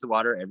 I change the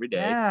water every day.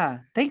 Yeah,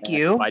 thank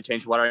you. If I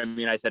change water, I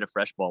mean I set a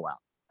fresh bowl out.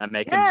 I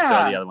make him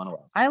throw the other one away.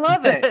 I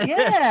love it.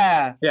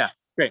 Yeah. Yeah,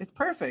 great. It's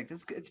perfect.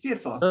 It's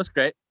beautiful. That's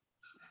great.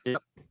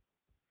 Yep.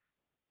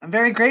 I'm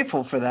very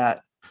grateful for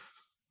that.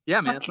 Yeah,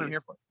 man, that's what I'm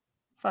here for.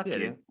 Fuck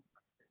you.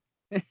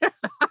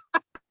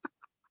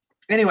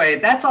 Anyway,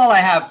 that's all I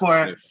have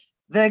for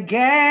the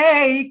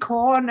gay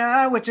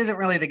corner, which isn't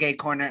really the gay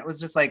corner. It was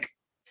just like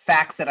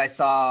facts that I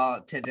saw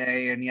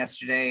today and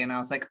yesterday, and I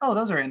was like, oh,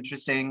 those are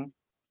interesting.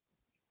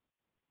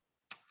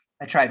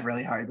 I tried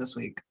really hard this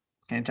week.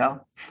 Can you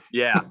tell?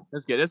 Yeah,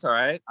 that's good. It's all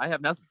right. I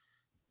have nothing.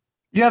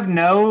 You have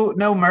no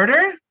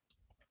murder?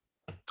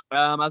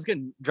 I was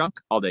getting drunk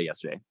all day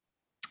yesterday.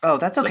 Oh,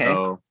 that's okay.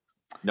 So,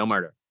 no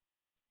murder.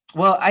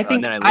 Well, I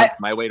think and then I left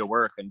my way to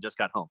work and just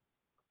got home.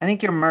 I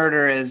think your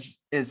murder is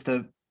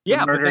the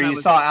murder you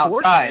saw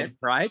outside,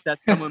 right? That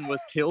someone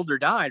was killed or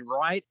died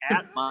right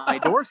at my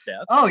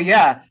doorstep. Oh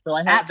yeah, so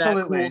I had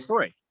that cool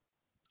story.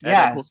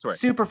 Yeah, cool story.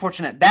 super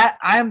fortunate. That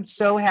I'm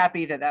so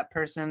happy that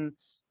person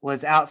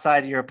was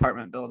outside your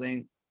apartment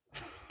building.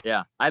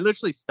 Yeah, I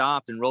literally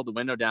stopped and rolled the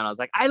window down. I was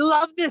like, I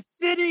love this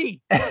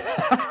city.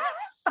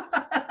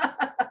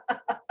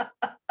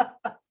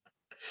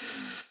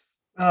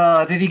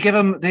 Did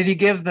you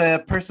give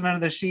the person under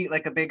the sheet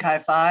like a big high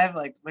five?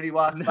 Like when he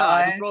walked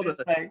by?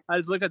 I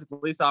just looked at the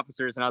police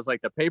officers and I was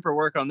like, the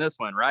paperwork on this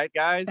one, right,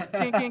 guys?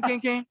 King, king,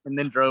 king, king, and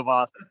then drove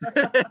off.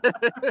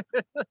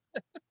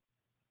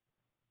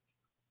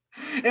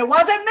 It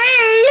wasn't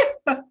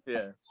me.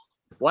 Yeah.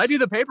 Why do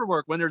the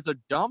paperwork when there's a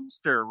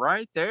dumpster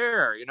right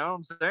there? You know what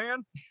I'm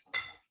saying?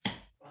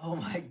 Oh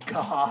my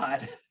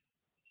God.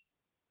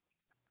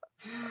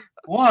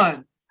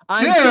 1,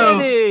 2,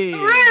 kidding.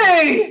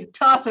 3.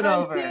 Toss it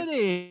over.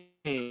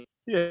 Kidding.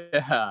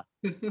 Yeah.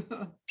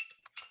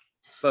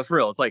 But for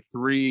real, it's like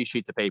 3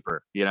 sheets of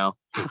paper, you know?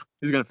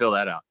 Who's going to fill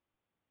that out?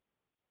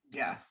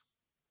 Yeah.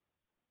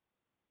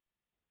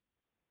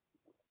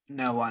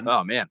 No one.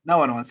 Oh, man. No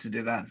one wants to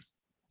do that.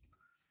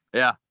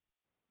 Yeah.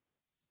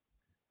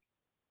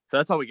 So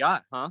that's all we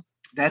got, huh?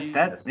 That's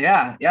that.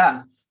 Yeah.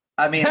 Yeah.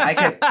 I mean, I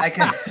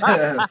could,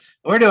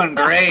 we're doing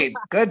great.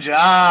 Good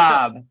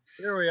job.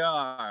 Here we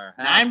are.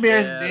 9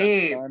 beers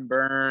deep.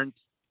 Sunburned.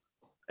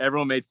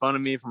 Everyone made fun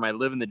of me for my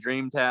Living the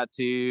Dream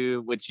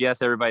tattoo, which,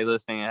 yes, everybody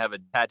listening, I have a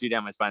tattoo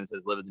down my spine that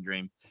says Living the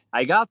Dream.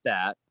 I got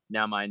that.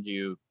 Now, mind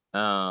you,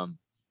 there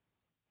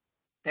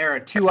are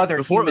 2 other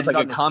humans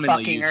like on this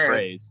fucking earth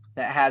phrase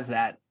that has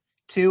that.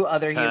 2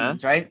 other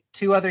humans, right?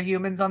 2 other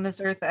humans on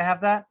this earth that have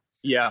that?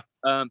 Yeah.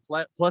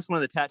 Plus one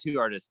of the tattoo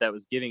artists that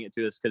was giving it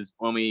to us, because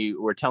when we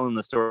were telling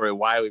the story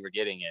why we were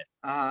getting it,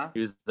 he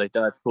was like,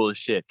 that's cool as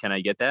shit. Can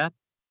I get that?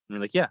 And we're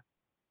like, yeah.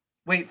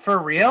 Wait,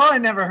 for real? I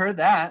never heard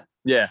that.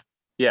 Yeah.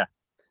 Yeah.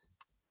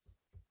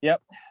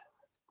 Yep.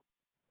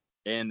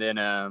 And then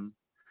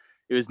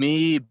it was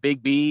me,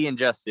 Big B, and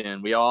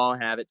Justin. We all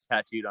have it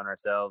tattooed on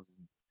ourselves.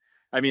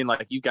 I mean,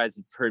 like, you guys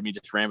have heard me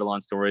just ramble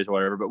on stories or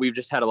whatever, but we've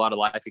just had a lot of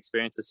life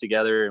experiences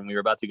together, and we were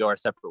about to go our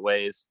separate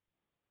ways.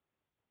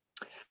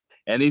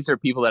 And these are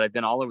people that I've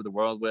been all over the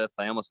world with.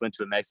 I almost went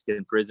to a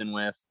Mexican prison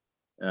with.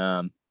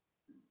 I've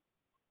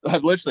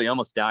literally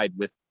almost died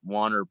with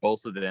one or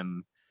both of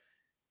them.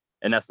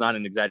 And that's not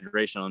an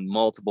exaggeration, on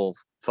multiple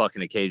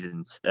fucking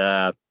occasions.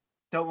 Don't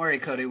worry,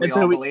 Cody. We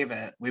all believe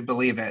it. We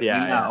believe it.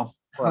 Yeah, we know.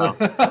 Yeah.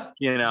 Well,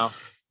 you know,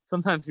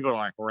 sometimes people are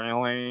like,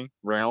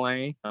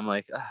 really? I'm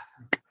like,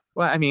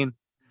 well, I mean,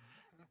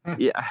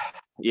 yeah.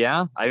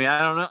 Yeah. I mean, I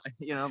don't know.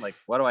 You know, like,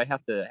 why do I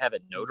have to have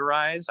it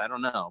notarized? I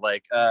don't know.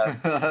 Like,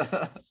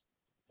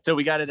 so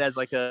we got it as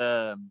like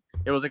it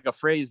was like a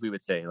phrase we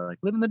would say, like,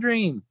 living the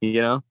dream,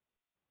 you know?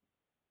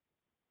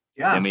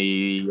 Yeah. And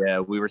we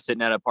were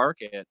sitting at a park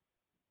at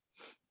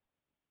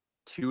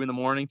 2 in the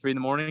morning, 3 in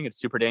the morning. It's a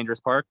super dangerous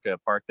park, a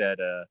park that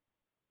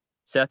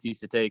Seth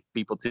used to take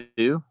people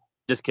to.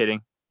 Just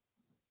kidding.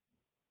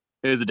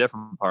 It was a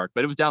different park,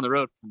 but it was down the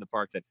road from the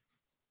park that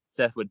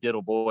Seth would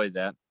diddle boys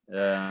at.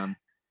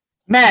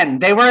 Men,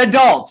 they were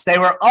adults. They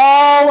were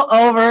all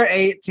over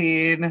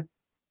 18.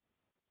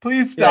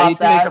 Please stop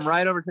that. Take them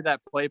right over to that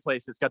play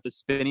place. It's got the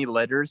spinny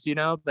letters, you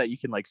know, that you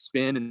can like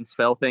spin and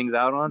spell things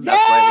out on.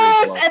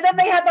 Yes, and then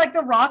they had like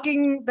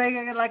they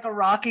had like a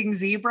rocking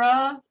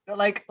zebra that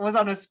like was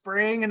on a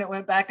spring and it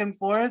went back and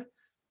forth.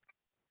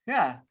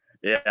 Yeah.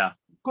 Yeah.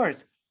 Of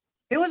course.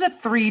 It was a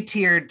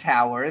 3-tiered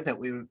tower that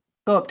we would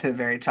go up to the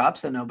very top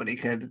so nobody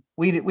could.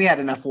 We had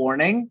enough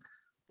warning.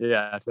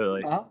 Yeah,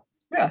 totally.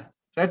 Yeah.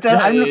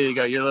 There you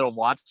go, your little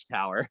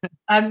watchtower.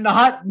 I'm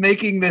not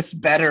making this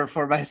better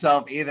for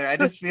myself either. I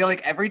just feel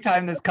like every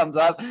time this comes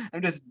up,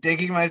 I'm just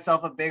digging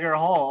myself a bigger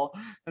hole.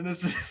 And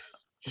this is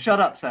shut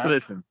up,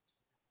 Seth.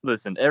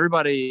 Listen,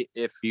 everybody,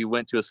 if you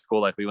went to a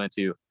school like we went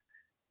to,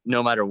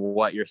 no matter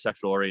what your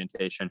sexual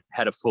orientation,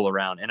 had to fool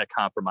around in a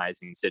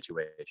compromising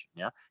situation.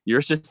 Yeah.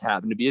 Yours just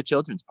happened to be a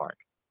children's park.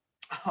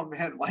 Oh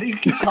man, why do you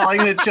keep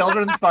calling it a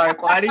children's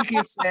park? Why do you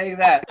keep saying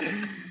that?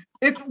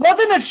 It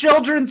wasn't a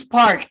children's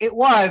park. It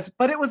was,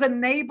 but it was a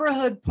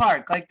neighborhood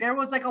park. Like there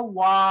was like a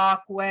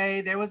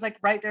walkway. There was like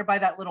right there by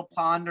that little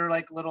pond or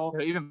like little.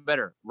 Even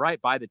better,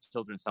 right by the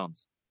children's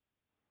homes,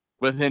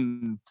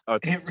 within a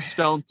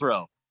stone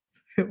throw.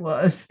 It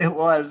was.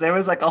 There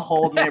was like a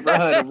whole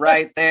neighborhood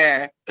right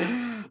there.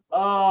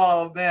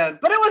 Oh man,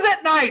 but it was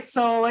at night,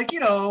 so like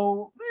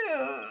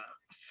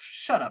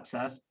shut up,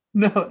 Seth.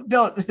 No,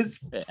 don't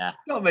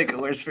make it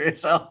worse for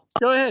yourself.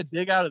 Go ahead,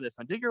 dig out of this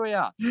one. Dig your way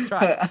out.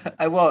 Try.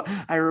 I won't.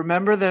 I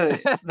remember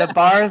the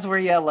bars were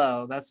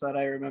yellow. That's what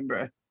I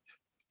remember.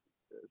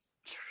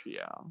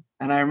 Yeah.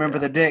 And I remember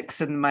the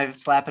dicks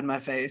slapping my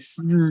face.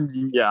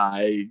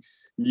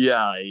 Yikes.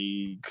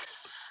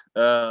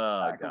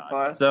 Oh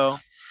God. So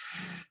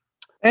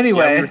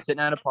anyway, we were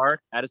sitting at a park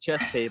at a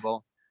chess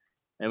table,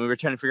 and we were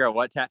trying to figure out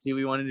what tattoo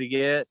we wanted to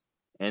get.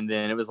 And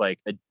then it was like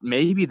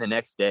maybe the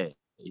next day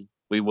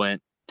we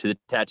went to the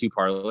tattoo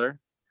parlor,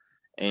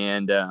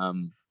 and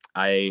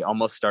I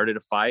almost started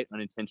a fight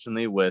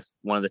unintentionally with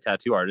one of the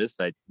tattoo artists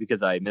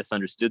because I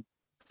misunderstood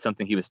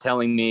something he was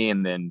telling me,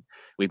 and then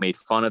we made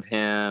fun of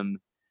him.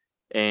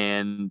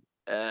 And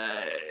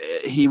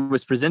he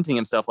was presenting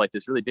himself like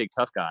this really big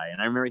tough guy,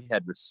 and I remember he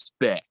had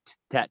respect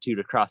tattooed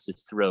across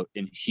his throat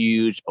in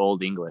huge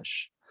old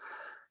English.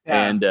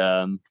 Yeah. And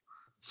let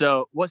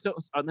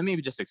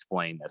me just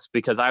explain this,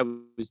 because I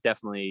was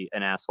definitely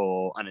an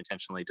asshole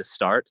unintentionally to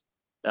start.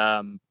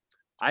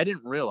 I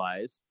didn't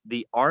realize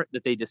the art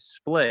that they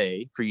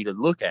display for you to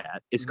look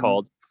at is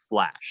called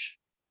Flash,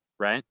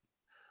 right?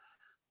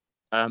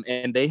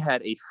 And they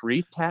had a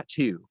free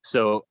tattoo.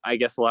 So I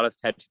guess a lot of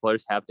tattoo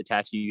players have the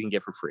tattoo you can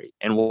get for free.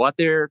 And what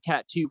their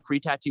free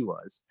tattoo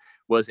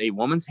was a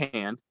woman's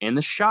hand in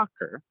the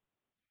shocker,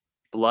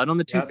 blood on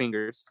the two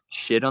fingers,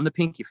 shit on the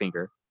pinky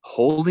finger,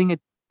 holding a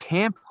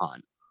tampon,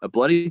 a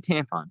bloody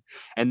tampon.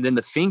 And then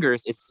the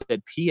fingers, it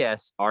said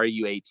PS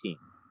RU18.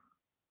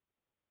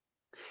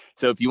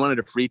 So if you wanted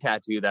a free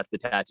tattoo, that's the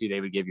tattoo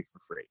they would give you for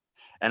free.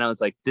 And I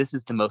was like, this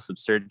is the most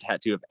absurd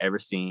tattoo I've ever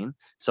seen.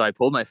 So I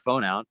pulled my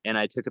phone out and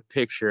I took a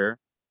picture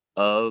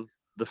of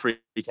the free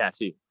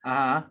tattoo.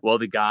 Well,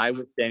 the guy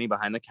was standing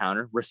behind the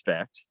counter,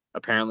 respect.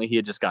 Apparently he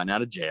had just gotten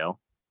out of jail.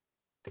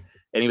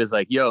 And he was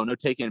like, yo, no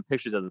taking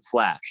pictures of the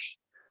Flash.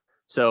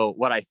 So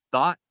what I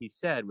thought he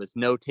said was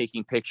no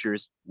taking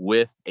pictures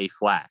with a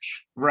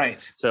flash.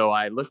 Right. So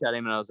I looked at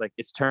him and I was like,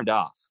 it's turned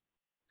off.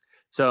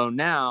 So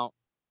now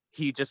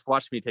he just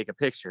watched me take a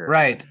picture.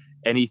 Right.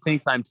 And he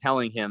thinks I'm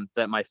telling him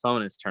that my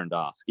phone is turned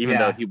off, even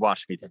though he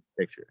watched me take a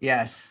picture.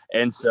 Yes.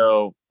 And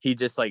so he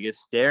just like is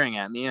staring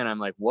at me and I'm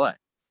like, what?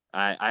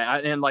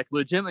 And like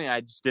legitimately,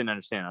 I just didn't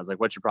understand. I was like,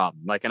 what's your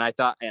problem? Like, and I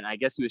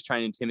guess he was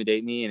trying to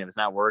intimidate me and it was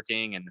not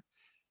working.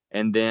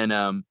 And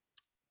then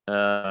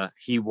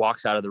he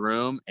walks out of the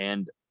room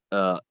and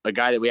a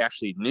guy that we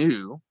actually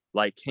knew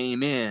like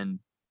came in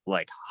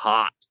like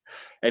hot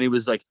and he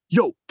was like,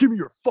 yo, give me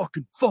your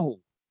fucking phone.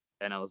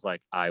 And I was like,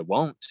 I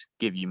won't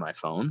give you my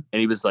phone. And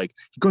he was like,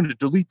 you're going to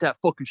delete that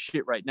fucking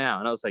shit right now.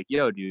 And I was like,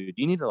 yo, dude,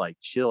 you need to like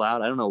chill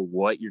out. I don't know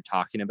what you're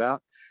talking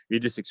about. You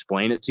just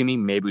explain it to me.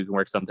 Maybe we can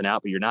work something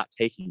out, but you're not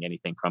taking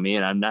anything from me.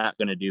 And I'm not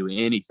going to do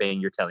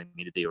anything you're telling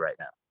me to do right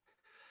now.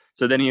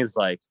 So then he was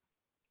like,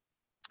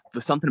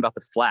 there's something about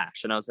the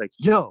Flash. And I was like,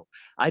 yo,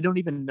 I don't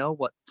even know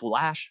what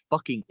Flash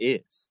fucking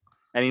is.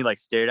 And he like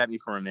stared at me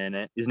for a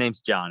minute. His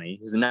name's Johnny.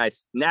 He's very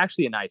nice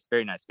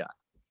guy.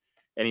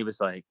 And he was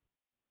like,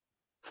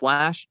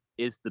 Flash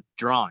is the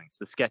drawings,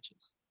 the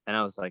sketches. And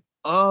I was like,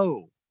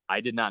 oh,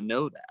 I did not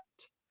know that.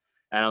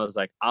 And I was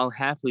like, I'll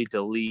happily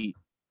delete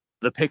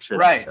the picture.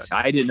 Right.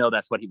 I didn't know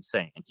that's what he was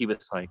saying. And he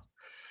was like,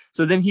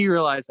 so then he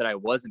realized that I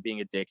wasn't being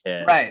a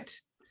dickhead. Right.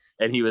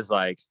 And he was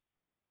like,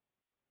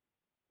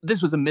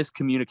 this was a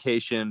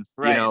miscommunication.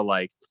 Right. You know,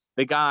 like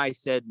the guy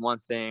said one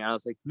thing. I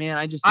was like, man,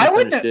 I just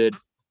misunderstood.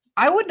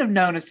 I wouldn't have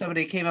known if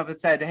somebody came up and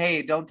said,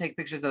 hey, don't take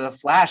pictures of the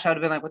Flash. I would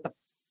have been like, what the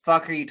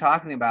fuck are you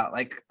talking about?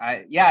 Like,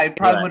 I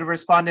probably would have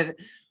responded,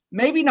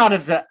 maybe not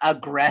as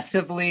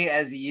aggressively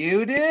as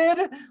you did,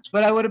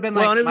 but I would have been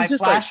like, my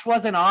Flash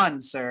wasn't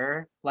on,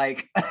 sir.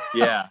 Like,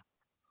 yeah.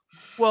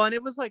 Well, and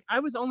it was like,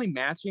 I was only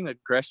matching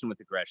aggression with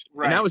aggression.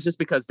 Right. And that was just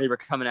because they were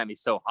coming at me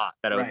so hot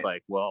that I was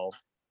like, well,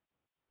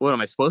 what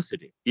am I supposed to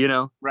do? You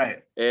know?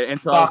 Right. And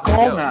so I was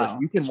like, now.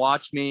 You can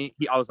watch me.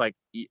 I was like,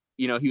 he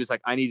was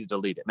like, I need to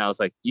delete it. And I was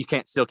like, you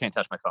still can't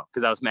touch my phone.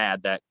 Cause I was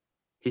mad that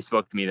he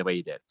spoke to me the way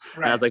he did.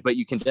 Right. And I was like, but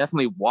you can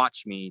definitely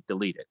watch me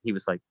delete it. He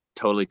was like,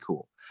 totally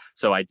cool.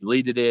 So I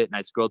deleted it and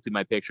I scrolled through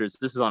my pictures.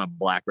 This is on a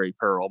BlackBerry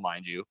Pearl,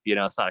 mind you. You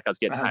know, it's not like I was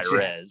getting high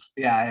res.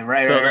 Yeah,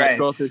 right, so right. I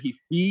scroll through, he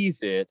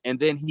sees it. And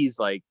then he's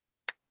like,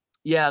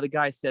 yeah, the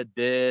guy said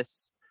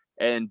this.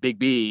 And Big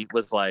B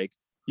was like,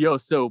 yo,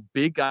 so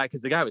big guy,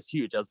 because the guy was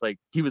huge.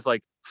 He was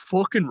like,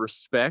 fucking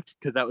respect,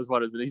 because that was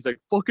what it was. He's like,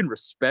 fucking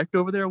respect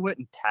over there went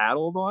and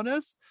tattled on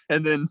us.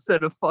 And then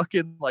instead of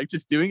fucking like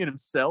just doing it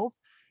himself.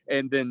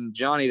 And then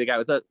Johnny, the guy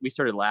with us, we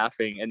started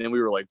laughing. And then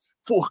we were like,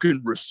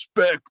 fucking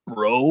respect,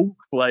 bro.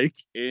 Like,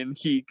 and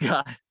he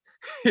got,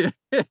 it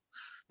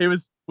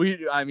was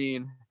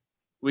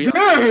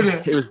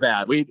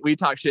bad. We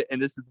talked shit.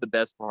 And this is the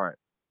best part.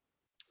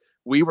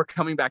 We were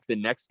coming back the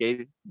next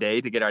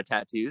day to get our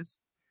tattoos.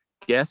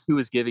 Guess who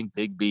was giving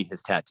Big B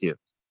his tattoo?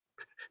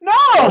 No!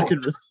 Fucking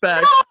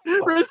respect.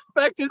 No!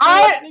 Respect is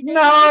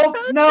no.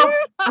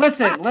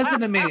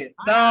 Listen to me.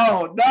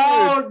 No. He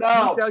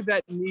dug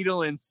that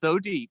needle in so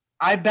deep.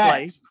 I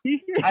bet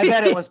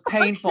it was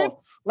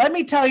painful. Let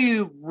me tell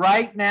you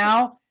right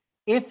now,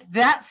 if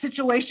that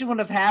situation would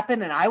have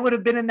happened and I would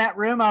have been in that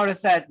room, I would have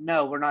said,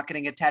 no, we're not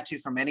getting a tattoo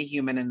from any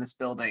human in this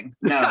building.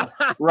 No,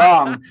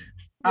 wrong.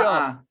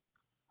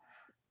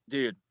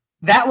 Dude.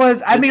 That was,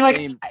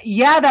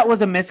 that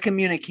was a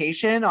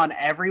miscommunication on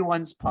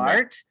everyone's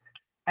part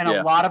and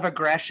a lot of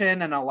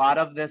aggression and a lot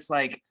of this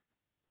like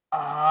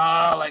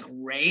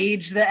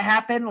rage that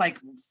happened like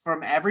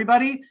from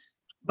everybody.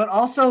 But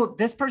also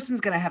this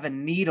person's going to have a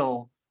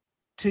needle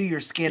to your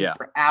skin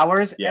for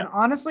hours and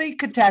honestly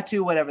could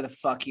tattoo whatever the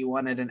fuck you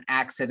wanted and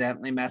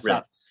accidentally mess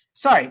up.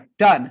 Sorry,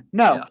 done.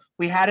 No,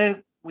 we had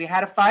a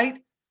fight.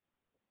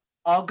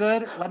 All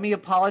good. Let me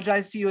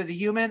apologize to you as a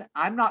human.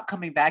 I'm not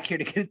coming back here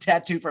to get a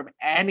tattoo from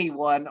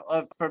anyone,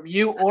 from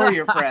you or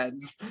your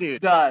friends.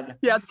 Dude. Done.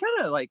 Yeah, it's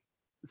kind of like,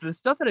 the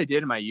stuff that I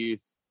did in my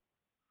youth.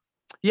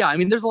 Yeah, I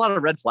mean, there's a lot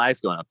of red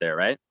flags going up there,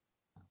 right?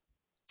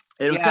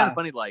 It was kind of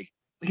funny, like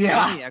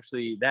Johnny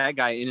actually, that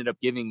guy ended up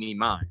giving me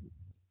mine,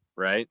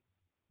 right?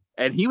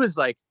 And he was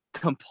like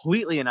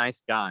completely a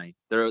nice guy.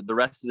 The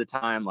rest of the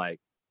time, like,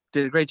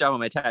 did a great job on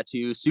my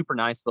tattoo, super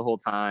nice the whole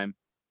time,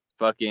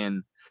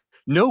 fucking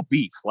no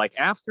beef. Like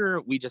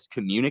after we just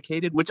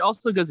communicated, which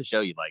also goes to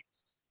show you, like,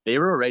 they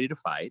were ready to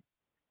fight.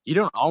 You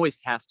don't always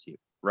have to,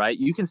 right?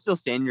 You can still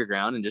stand your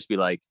ground and just be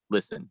like,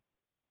 listen,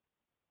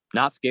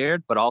 not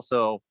scared, but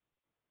also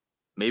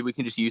maybe we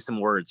can just use some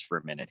words for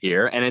a minute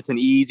here. And it's an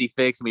easy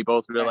fix. And we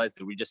both realized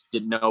that we just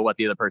didn't know what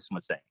the other person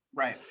was saying.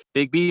 Right.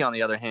 Big B, on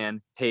the other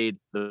hand, paid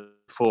the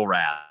full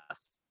wrath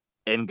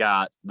and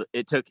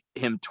it took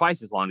him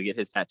twice as long to get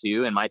his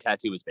tattoo. And my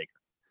tattoo was bigger.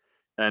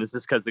 And it's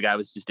just because the guy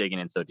was just digging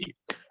in so deep.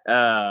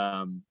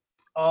 Oh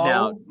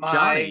now, my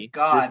Johnny,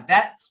 God.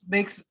 That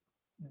makes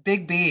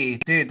Big B.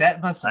 Dude,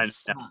 that must have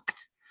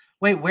sucked.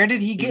 Wait, where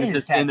did he get his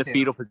just tattoo? In the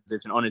fetal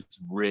position on his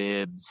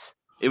ribs.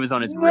 It was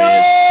on his ribs.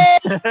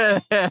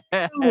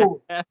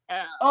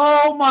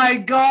 Oh my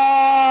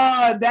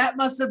God. That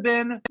must have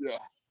been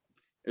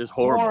It was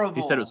horrible.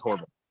 He said it was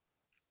horrible.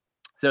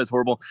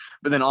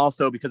 But then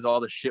also because of all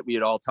the shit we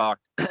had all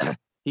talked,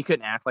 he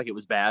couldn't act like it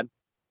was bad.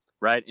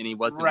 Right. And he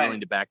wasn't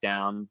willing to back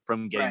down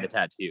from getting the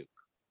tattoo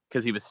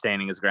because he was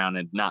standing his ground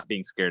and not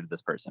being scared of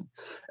this person.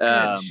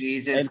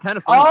 Jesus. And kind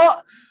of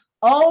funny.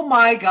 Oh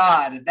my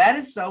God. That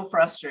is so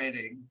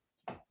frustrating.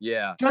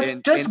 Yeah.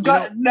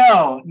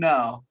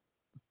 No.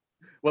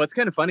 Well, it's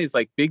kind of funny. It's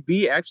like Big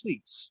B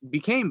actually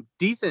became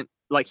decent.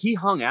 Like he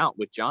hung out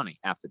with Johnny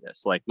after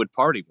this, like would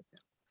party with him.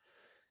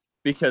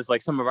 Because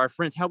like some of our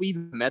friends, how we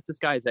even met this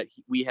guy is that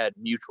we had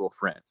mutual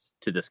friends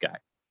to this guy.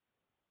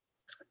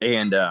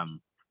 And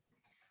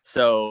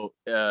so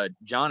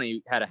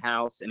Johnny had a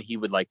house and he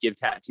would like give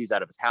tattoos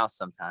out of his house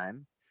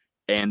sometime.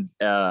 And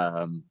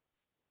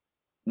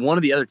one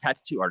of the other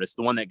tattoo artists,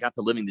 the one that got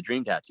the Living the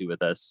Dream tattoo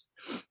with us,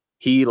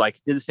 he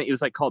like did the same. It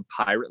was like called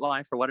Pirate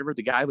Life or whatever.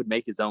 The guy would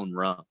make his own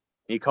rum.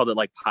 He called it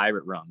like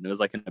pirate rum. It was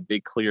like in a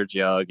big clear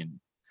jug and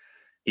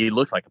he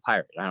looked like a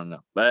pirate. I don't know.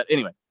 But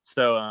anyway,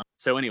 so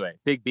anyway,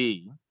 Big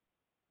B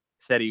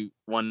said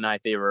one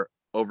night they were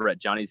over at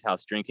Johnny's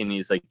house drinking.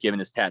 He's like giving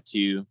his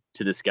tattoo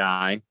to this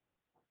guy.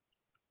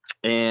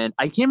 And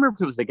I can't remember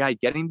if it was the guy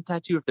getting the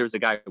tattoo, or if there was a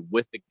guy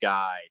with the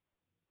guy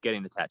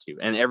getting the tattoo.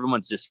 And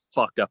everyone's just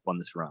fucked up on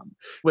this rum,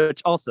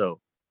 which also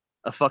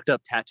a fucked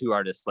up tattoo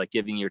artist, like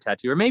giving you a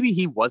tattoo, or maybe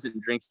he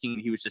wasn't drinking.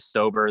 He was just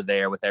sober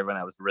there with everyone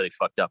that was really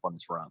fucked up on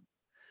this rum.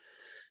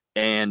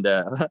 And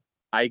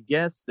I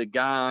guess the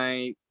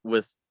guy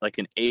was like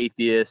an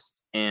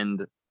atheist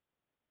and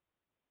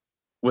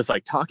was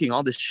like talking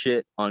all this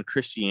shit on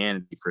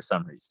Christianity for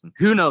some reason.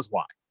 Who knows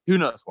why?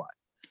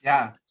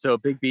 Yeah. So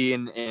Big B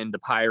and the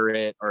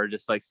pirate are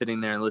just like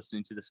sitting there and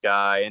listening to this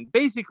guy. And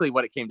basically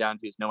what it came down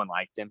to is no one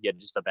liked him. He had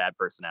just a bad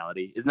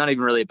personality. It's not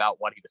even really about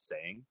what he was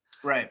saying.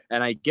 Right.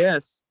 And I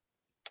guess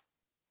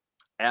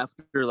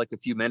after like a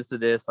few minutes of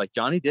this, like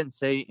Johnny didn't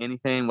say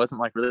anything,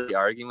 wasn't like really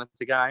arguing with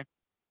the guy.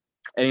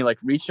 And he like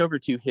reached over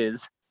to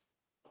his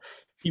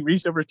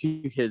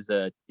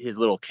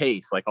little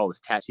case, like all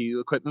his tattoo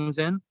equipment was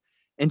in,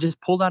 and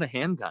just pulled out a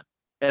handgun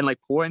and like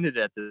pointed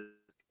it at this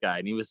guy.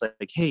 And he was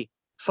like, hey,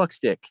 fuck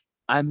stick,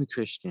 I'm a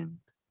Christian.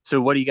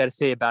 So what do you got to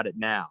say about it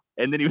now?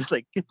 And then he was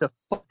like, get the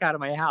fuck out of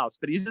my house.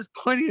 But he's just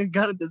pointing a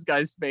gun at this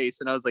guy's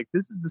face. And I was like,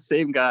 this is the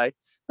same guy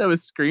that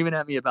was screaming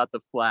at me about the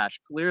Flash.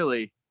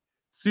 Clearly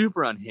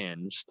super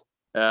unhinged.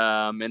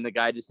 And the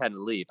guy just had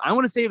to leave. I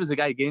want to say it was a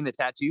guy getting the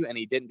tattoo and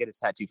he didn't get his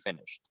tattoo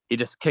finished. He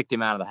just kicked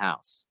him out of the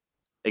house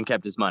and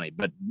kept his money,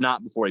 but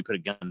not before he put a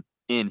gun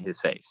in his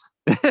face.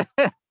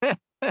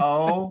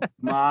 Oh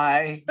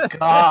my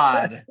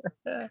God.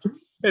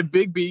 And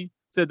Big B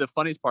said the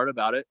funniest part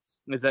about it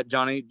is that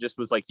Johnny just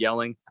was like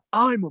yelling,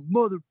 I'm a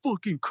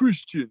motherfucking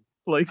Christian.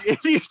 Like, and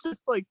you're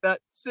just like, that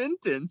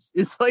sentence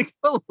is like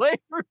hilarious.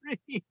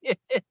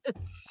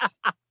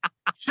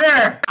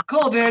 Sure.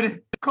 Cool,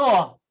 dude.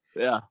 Cool.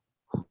 Yeah.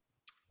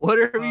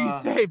 Whatever you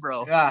say,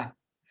 bro. Yeah.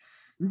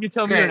 You can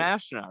tell me you're an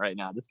astronaut right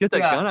now. Let's get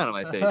that gun out of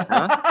my face,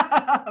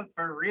 huh?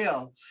 For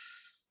real.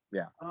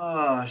 Yeah.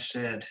 Oh,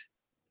 shit.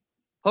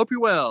 Hope you're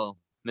well,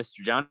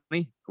 Mr.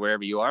 Johnny,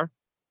 wherever you are.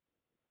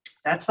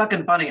 That's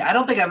fucking funny. I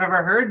don't think I've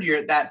ever heard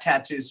that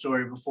tattoo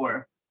story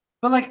before.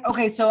 But like,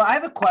 okay, so I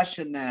have a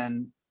question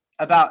then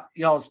about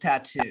y'all's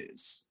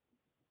tattoos.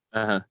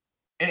 Uh-huh.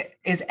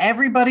 Is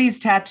everybody's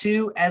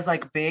tattoo as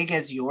like big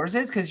as yours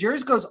is? Because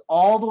yours goes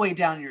all the way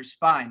down your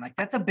spine. Like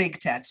that's a big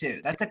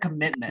tattoo. That's a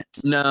commitment.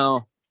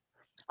 No.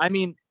 I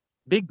mean,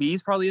 Big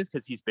B's probably is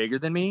because he's bigger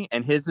than me,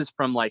 and his is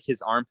from like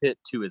his armpit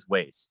to his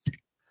waist.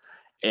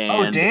 And,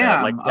 oh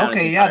damn! Like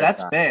okay, yeah,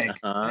 that's side. big.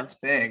 Uh-huh. That's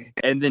big.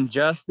 And then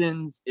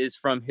Justin's is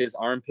from his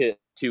armpit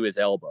to his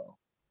elbow,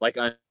 like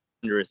under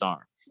his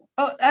arm.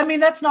 Oh, I mean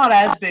that's not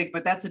as big,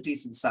 but that's a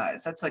decent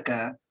size. That's like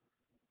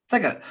it's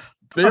like a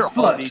They're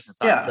foot. all decent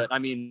size, yeah. But I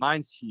mean,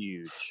 mine's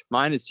huge.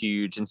 Mine is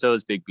huge, and so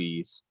is Big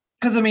B's.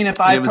 Because I mean, it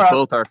was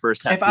both our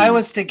first tattoos. If I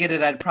was to get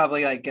it, I'd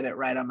probably like get it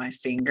right on my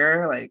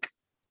finger, like.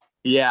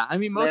 Yeah, I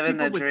mean, most living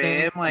people the would dream,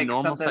 think a like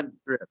normal sex something.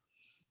 trip.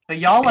 But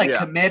y'all like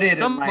Yeah. committed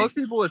and like Most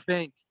people would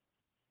think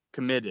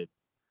committed.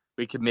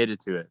 We committed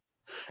to it,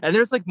 and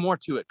there's like more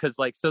to it because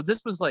like so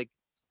this was like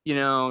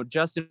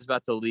Justin was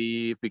about to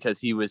leave because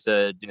he was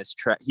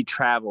he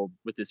traveled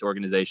with this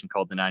organization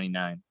called the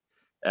 99.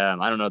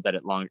 I don't know that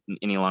it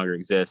any longer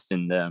exists,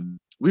 and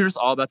we were just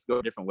all about to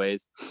go different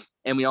ways,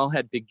 and we all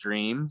had big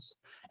dreams.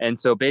 And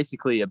so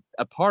basically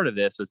a part of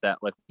this was that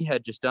like we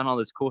had just done all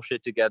this cool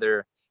shit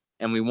together,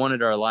 and we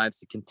wanted our lives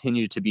to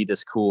continue to be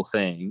this cool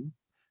thing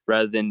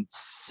rather than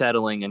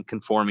settling and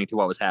conforming to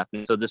what was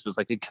happening. So this was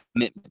like a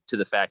commitment to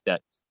the fact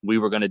that we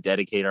were going to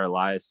dedicate our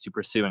lives to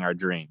pursuing our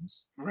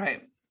dreams,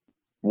 right,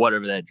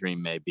 whatever that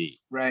dream may be.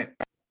 right.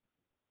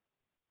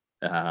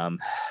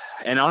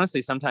 And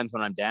honestly, sometimes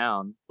when I'm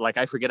down, like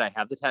I forget I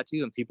have the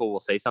tattoo and people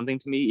will say something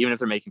to me, even if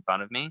they're making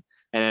fun of me.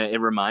 And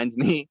it reminds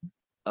me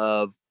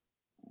of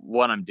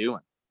what I'm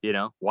doing,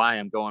 why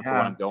I'm going for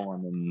what I'm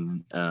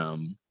going.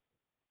 And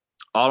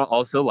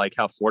also like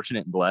how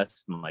fortunate and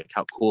blessed and like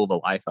how cool the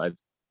life I've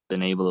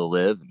been able to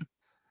live.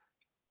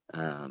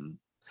 And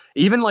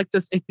even like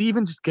this,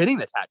 even just getting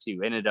the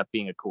tattoo ended up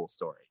being a cool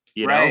story,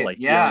 like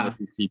dealing with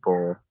these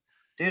people.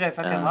 Dude, I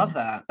fucking love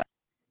that.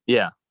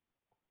 Yeah.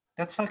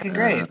 That's fucking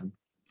great.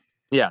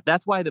 Yeah,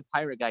 that's why the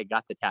pirate guy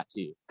got the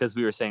tattoo, because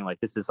we were saying like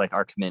this is like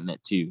our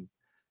commitment to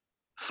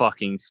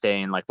fucking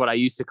staying like what I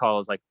used to call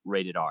is like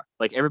rated R.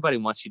 Like everybody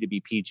wants you to be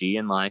PG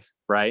in life,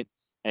 right?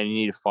 And you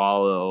need to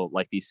follow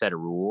like these set of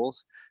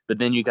rules, but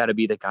then you got to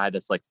be the guy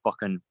that's like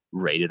fucking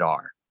rated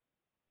R.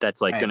 That's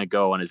like going to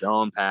go on his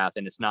own path,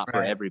 and it's not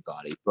for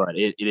everybody, but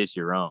it is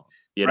your own,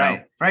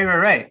 Right.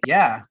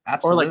 Yeah,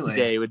 absolutely. Or like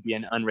today would be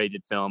an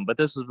unrated film, but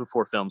this was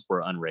before films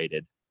were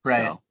unrated.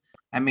 Right. So.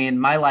 I mean,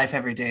 my life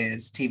every day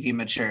is TV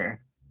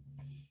mature.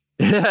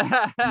 You know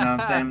what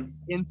I'm saying?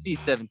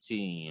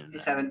 NC-17.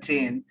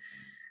 NC-17.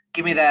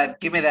 Give me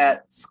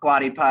that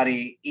squatty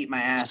potty, eat my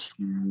ass.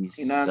 You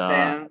know what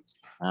I'm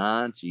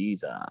saying?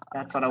 Jesus.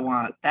 That's what I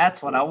want.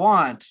 That's what I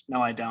want.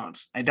 No, I don't.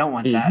 I don't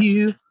want that.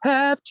 You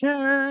have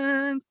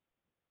turned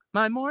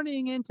my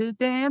morning into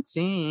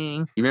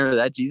dancing. You remember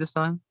that Jesus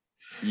song?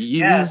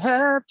 You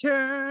have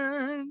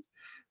turned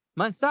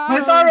my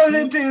sorrows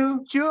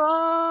into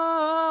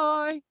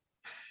joy.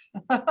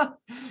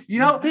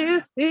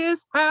 This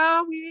is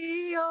how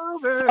we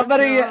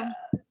overcome.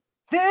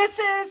 This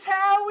is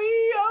how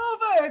we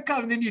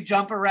overcome. And then you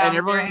jump around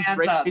with your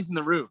hands up. Raising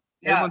the roof.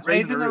 Yeah,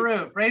 raising the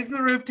roof. Raising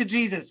the roof to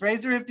Jesus.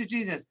 Raise the roof to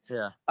Jesus.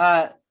 Yeah.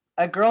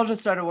 A girl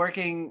just started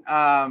working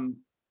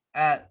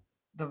at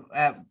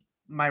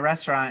my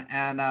restaurant,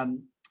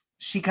 and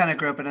she kind of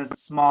grew up in a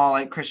small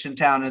like Christian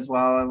town as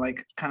well, and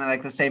like kind of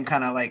like the same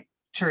kind of like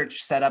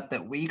church setup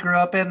that we grew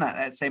up in,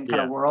 that same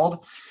kind of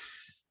world.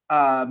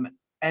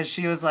 And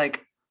she was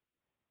like,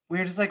 we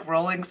were just like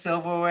rolling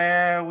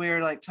silverware. We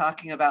were like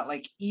talking about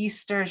like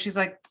Easter. She's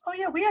like, oh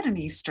yeah, we had an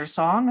Easter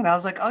song. And I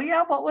was like, oh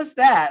yeah, what was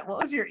that? What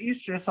was your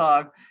Easter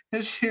song?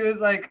 And she was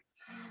like,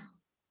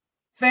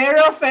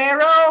 Pharaoh,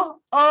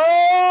 Pharaoh,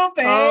 oh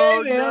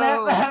baby,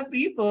 let my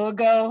people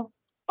go.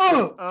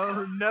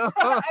 Oh no.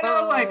 And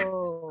I was like,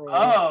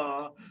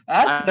 oh,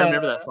 that's I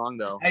remember that song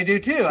though. I do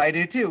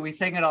too. We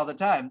sang it all the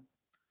time.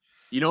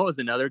 You know what was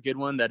another good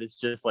one that is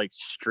just like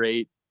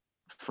straight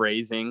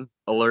phrasing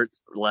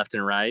alerts left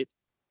and right?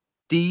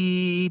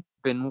 Deep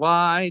and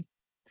wide,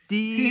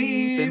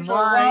 deep and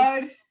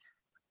wide.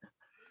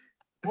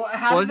 Well,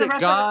 how was it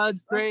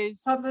God's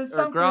grace something.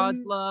 or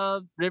God's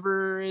love?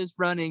 River is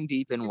running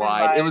deep and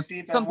wide. It was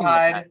something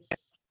like that.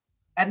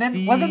 And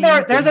then wasn't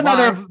there? There's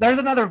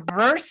another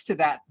verse to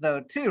that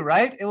though too,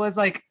 right? It was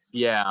like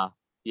yeah.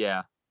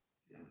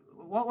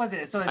 What was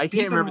it? So it's I deep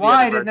can't and remember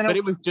wide, verse, and then but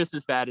it was just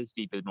as bad as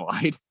deep and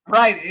wide.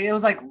 Right. It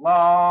was like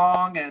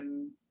long and.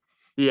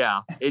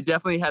 Yeah, it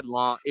definitely had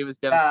long. It was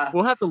definitely.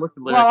 We'll have to look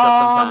the lyrics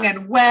up sometime.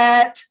 And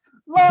wet.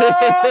 Long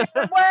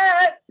and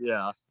wet.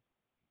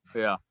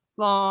 Yeah.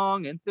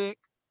 Long and thick.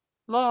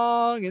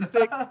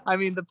 I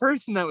mean, the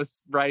person that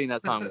was writing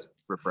that song was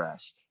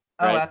repressed.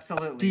 Right? Oh,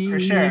 absolutely, deep for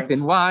sure. Deep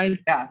and wide.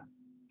 Yeah.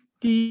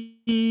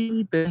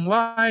 Deep and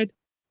wide.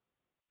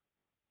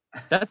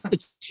 That's the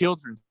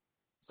children's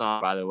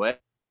song, by the way.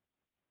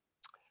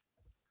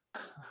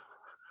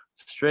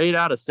 Straight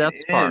out of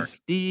Seth's Park.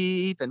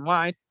 Deep and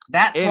wide.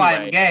 That's why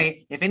I'm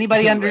gay. If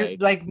anybody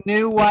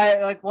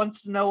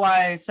wants to know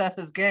why Seth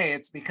is gay,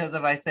 it's because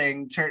I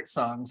sang church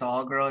songs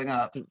all growing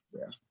up.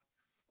 Yeah.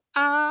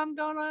 I'm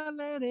gonna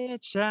let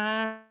it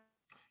shine.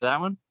 That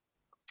one?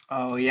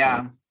 Oh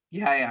yeah.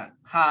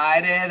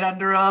 Hide it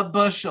under a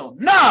bushel.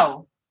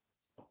 No.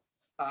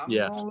 I'm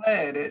gonna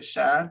let it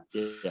shine.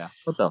 Yeah.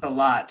 It's a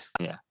lot.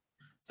 Yeah.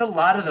 It's a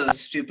lot of those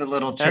stupid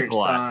little church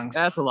songs.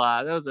 That's a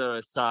lot. Those are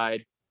a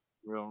side.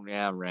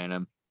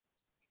 Random.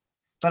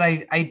 But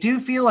I do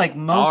feel like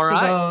most of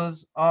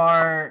those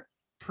are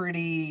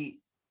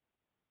pretty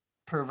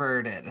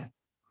perverted.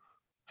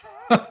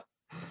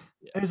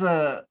 There's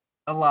a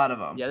lot of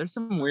them. Yeah, there's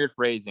some weird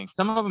phrasing.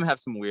 Some of them have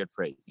some weird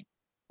phrasing.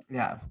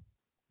 Yeah.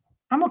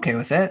 I'm okay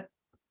with it.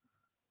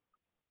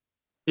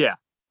 Yeah.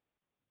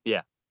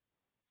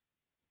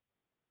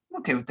 I'm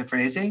okay with the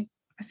phrasing.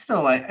 I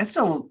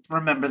still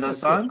remember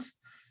those That's good. songs.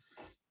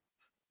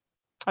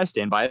 I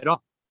stand by it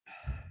all.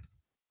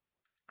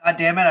 God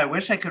damn it! I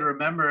wish I could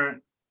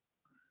remember.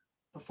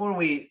 Before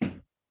we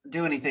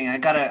do anything, I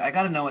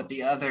gotta know what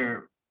the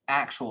other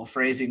actual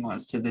phrasing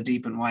was to the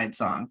Deep and Wide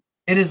song.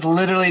 It is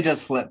literally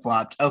just flip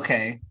flopped.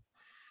 Okay.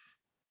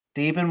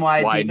 Deep and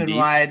wide, Wide deep and and deep?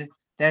 wide.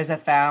 There's a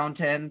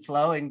fountain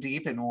flowing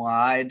deep and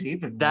wide,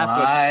 deep and That's what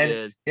wide. it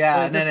is. Yeah,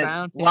 There's and a then it's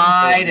fountain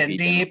wide flowing and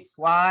deep deep,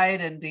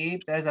 wide and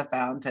deep. There's a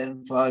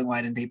fountain flowing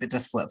wide and deep. It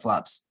just flip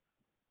flops.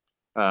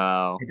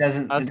 Oh, It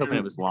doesn't. I was It hoping it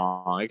doesn't. was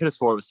long. I could have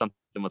swore it was something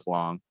with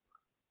long.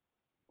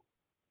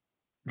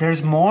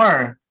 There's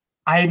more.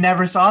 I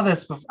never saw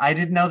this before. I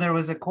didn't know there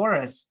was a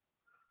chorus.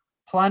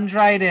 Plunge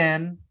right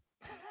in,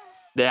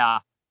 Yeah.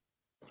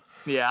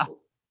 Yeah.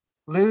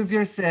 lose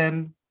your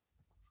sin.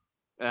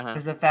 Uh-huh.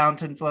 There's a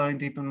fountain flowing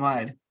deep and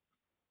wide.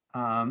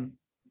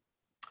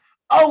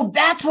 Oh,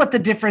 that's what the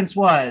difference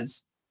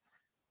was.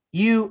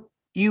 You,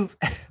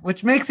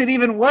 which makes it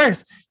even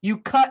worse. You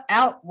cut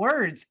out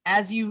words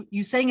as you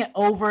sang it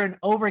over and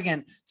over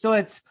again. So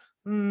it's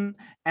and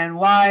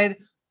wide,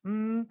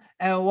 and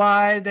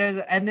wide.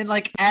 And then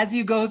like as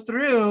you go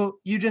through,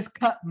 you just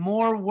cut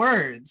more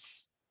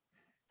words.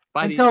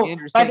 By And the so end,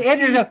 you're by saying the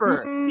end, you're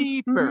deeper,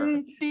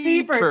 deeper.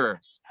 deeper.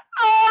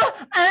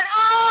 And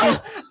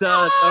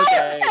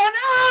Okay. and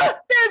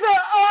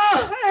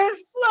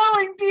there's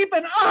flowing deep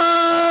and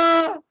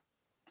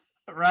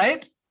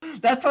right?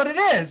 That's what it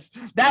is.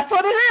 That's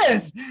what it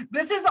is.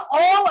 This is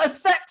all a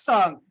sex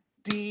song.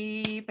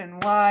 Deep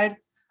and wide.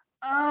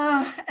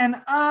 And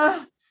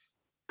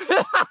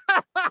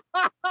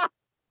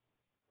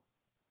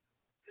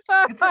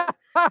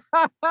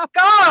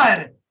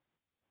God,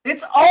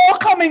 it's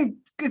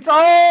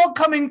all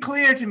coming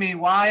clear to me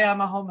why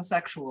I'm a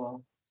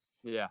homosexual.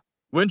 Yeah.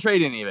 Wouldn't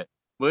trade any of it.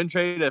 Wouldn't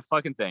trade a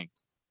fucking thing.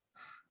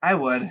 I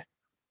would.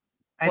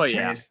 I'd Well, trade.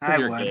 yeah. 'cause I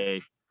you're would.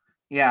 gay.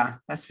 Yeah,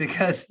 that's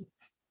because.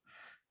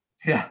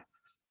 Yeah,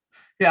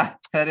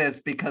 that is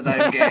because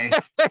I'm gay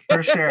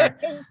for sure.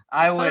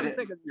 I would.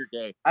 100% 'cause you're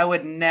gay. I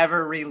would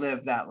never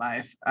relive that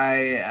life.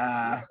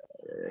 That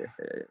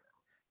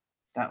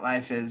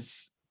life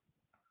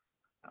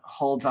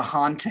holds a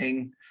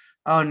haunting.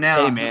 Oh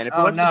no! Hey man, if it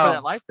Oh wasn't for no!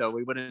 that life though,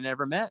 we would have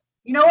never met.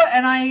 You know what?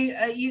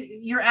 And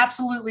you're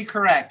absolutely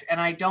correct. And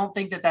I don't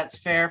think that that's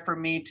fair for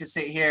me to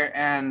sit here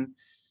and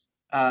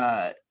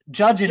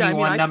judge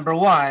anyone. Number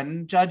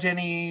one, judge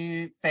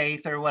any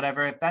faith or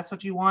whatever. If that's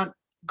what you want,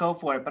 go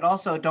for it. But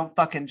also, don't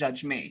fucking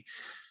judge me.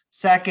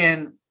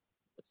 Second,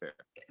 That's fair.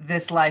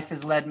 This life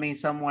has led me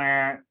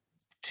somewhere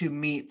to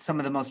meet some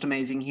of the most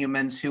amazing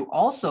humans who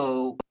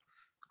also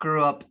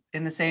grew up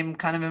in the same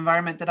kind of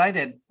environment that I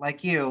did,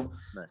 like you.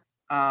 Right.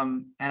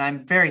 And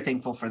I'm very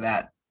thankful for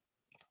that.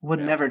 Would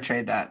never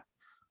trade that.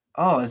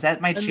 Oh, is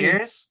that my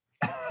cheers?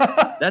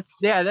 That's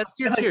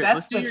your cheers.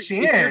 That's the cheers.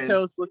 Your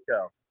toast. Let's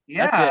go.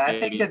 Yeah, I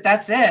think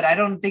that's it. I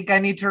don't think I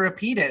need to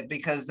repeat it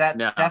because that's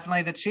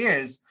definitely the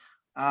cheers.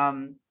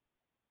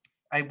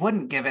 I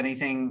wouldn't give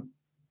anything.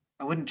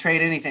 I wouldn't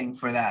trade anything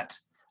for that.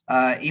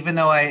 Even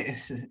though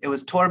it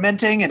was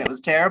tormenting and it was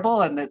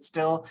terrible, and it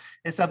still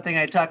is something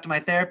I talked to my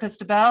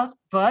therapist about.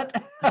 But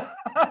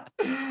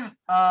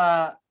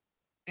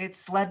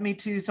it's led me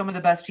to some of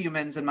the best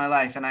humans in my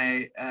life, and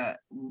I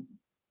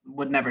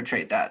would never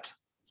trade that.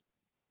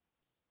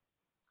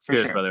 For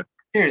Cheers, sure. brother.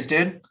 Cheers,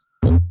 dude.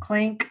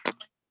 Clink.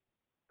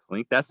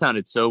 Clink. That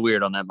sounded so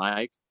weird on that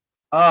mic.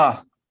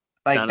 Oh,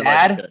 like sounded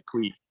bad? Like a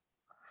queef.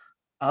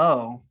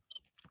 Oh.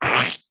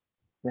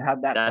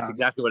 How'd that sound? That's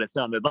exactly what it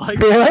sounded like.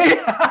 Really?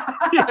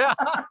 Yeah.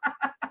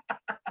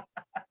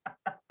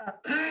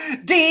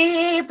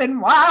 Deep and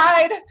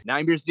wide.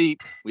 9 beers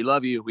deep. We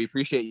love you. We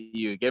appreciate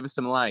you. Give us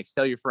some likes.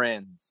 Tell your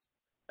friends.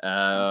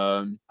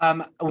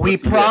 We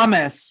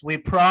promise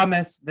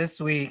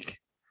this week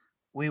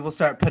we will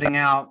start putting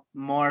out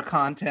more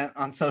content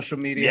on social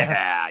media.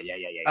 Yeah.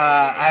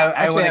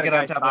 I want to get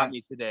on top of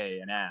me today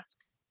and ask.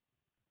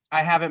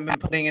 I haven't been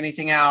putting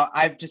anything out.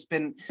 I've just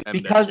been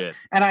because,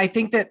 and I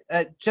think that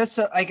just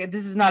so, like,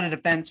 this is not a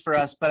defense for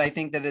us, but I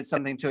think that it's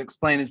something to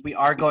explain is we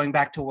are going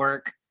back to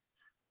work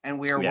and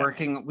we are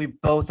working. We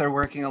both are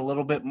working a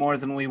little bit more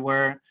than we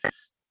were.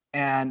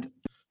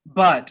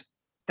 But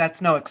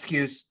that's no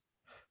excuse.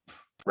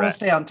 We'll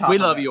stay on top. We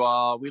love you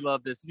all. We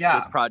love this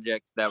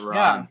project that we're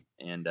on.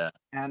 And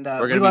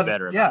we're going to be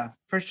better. Yeah,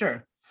 for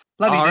sure.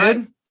 Love you, dude.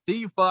 Right. See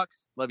you,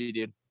 fucks. Love you,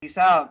 dude. Peace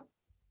out.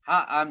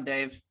 Hi, I'm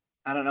Dave.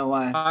 I don't know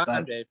why.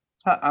 I'm Dave.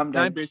 I'm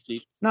Dave. 9 beers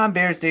deep. 9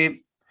 beers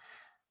deep.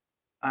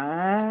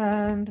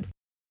 And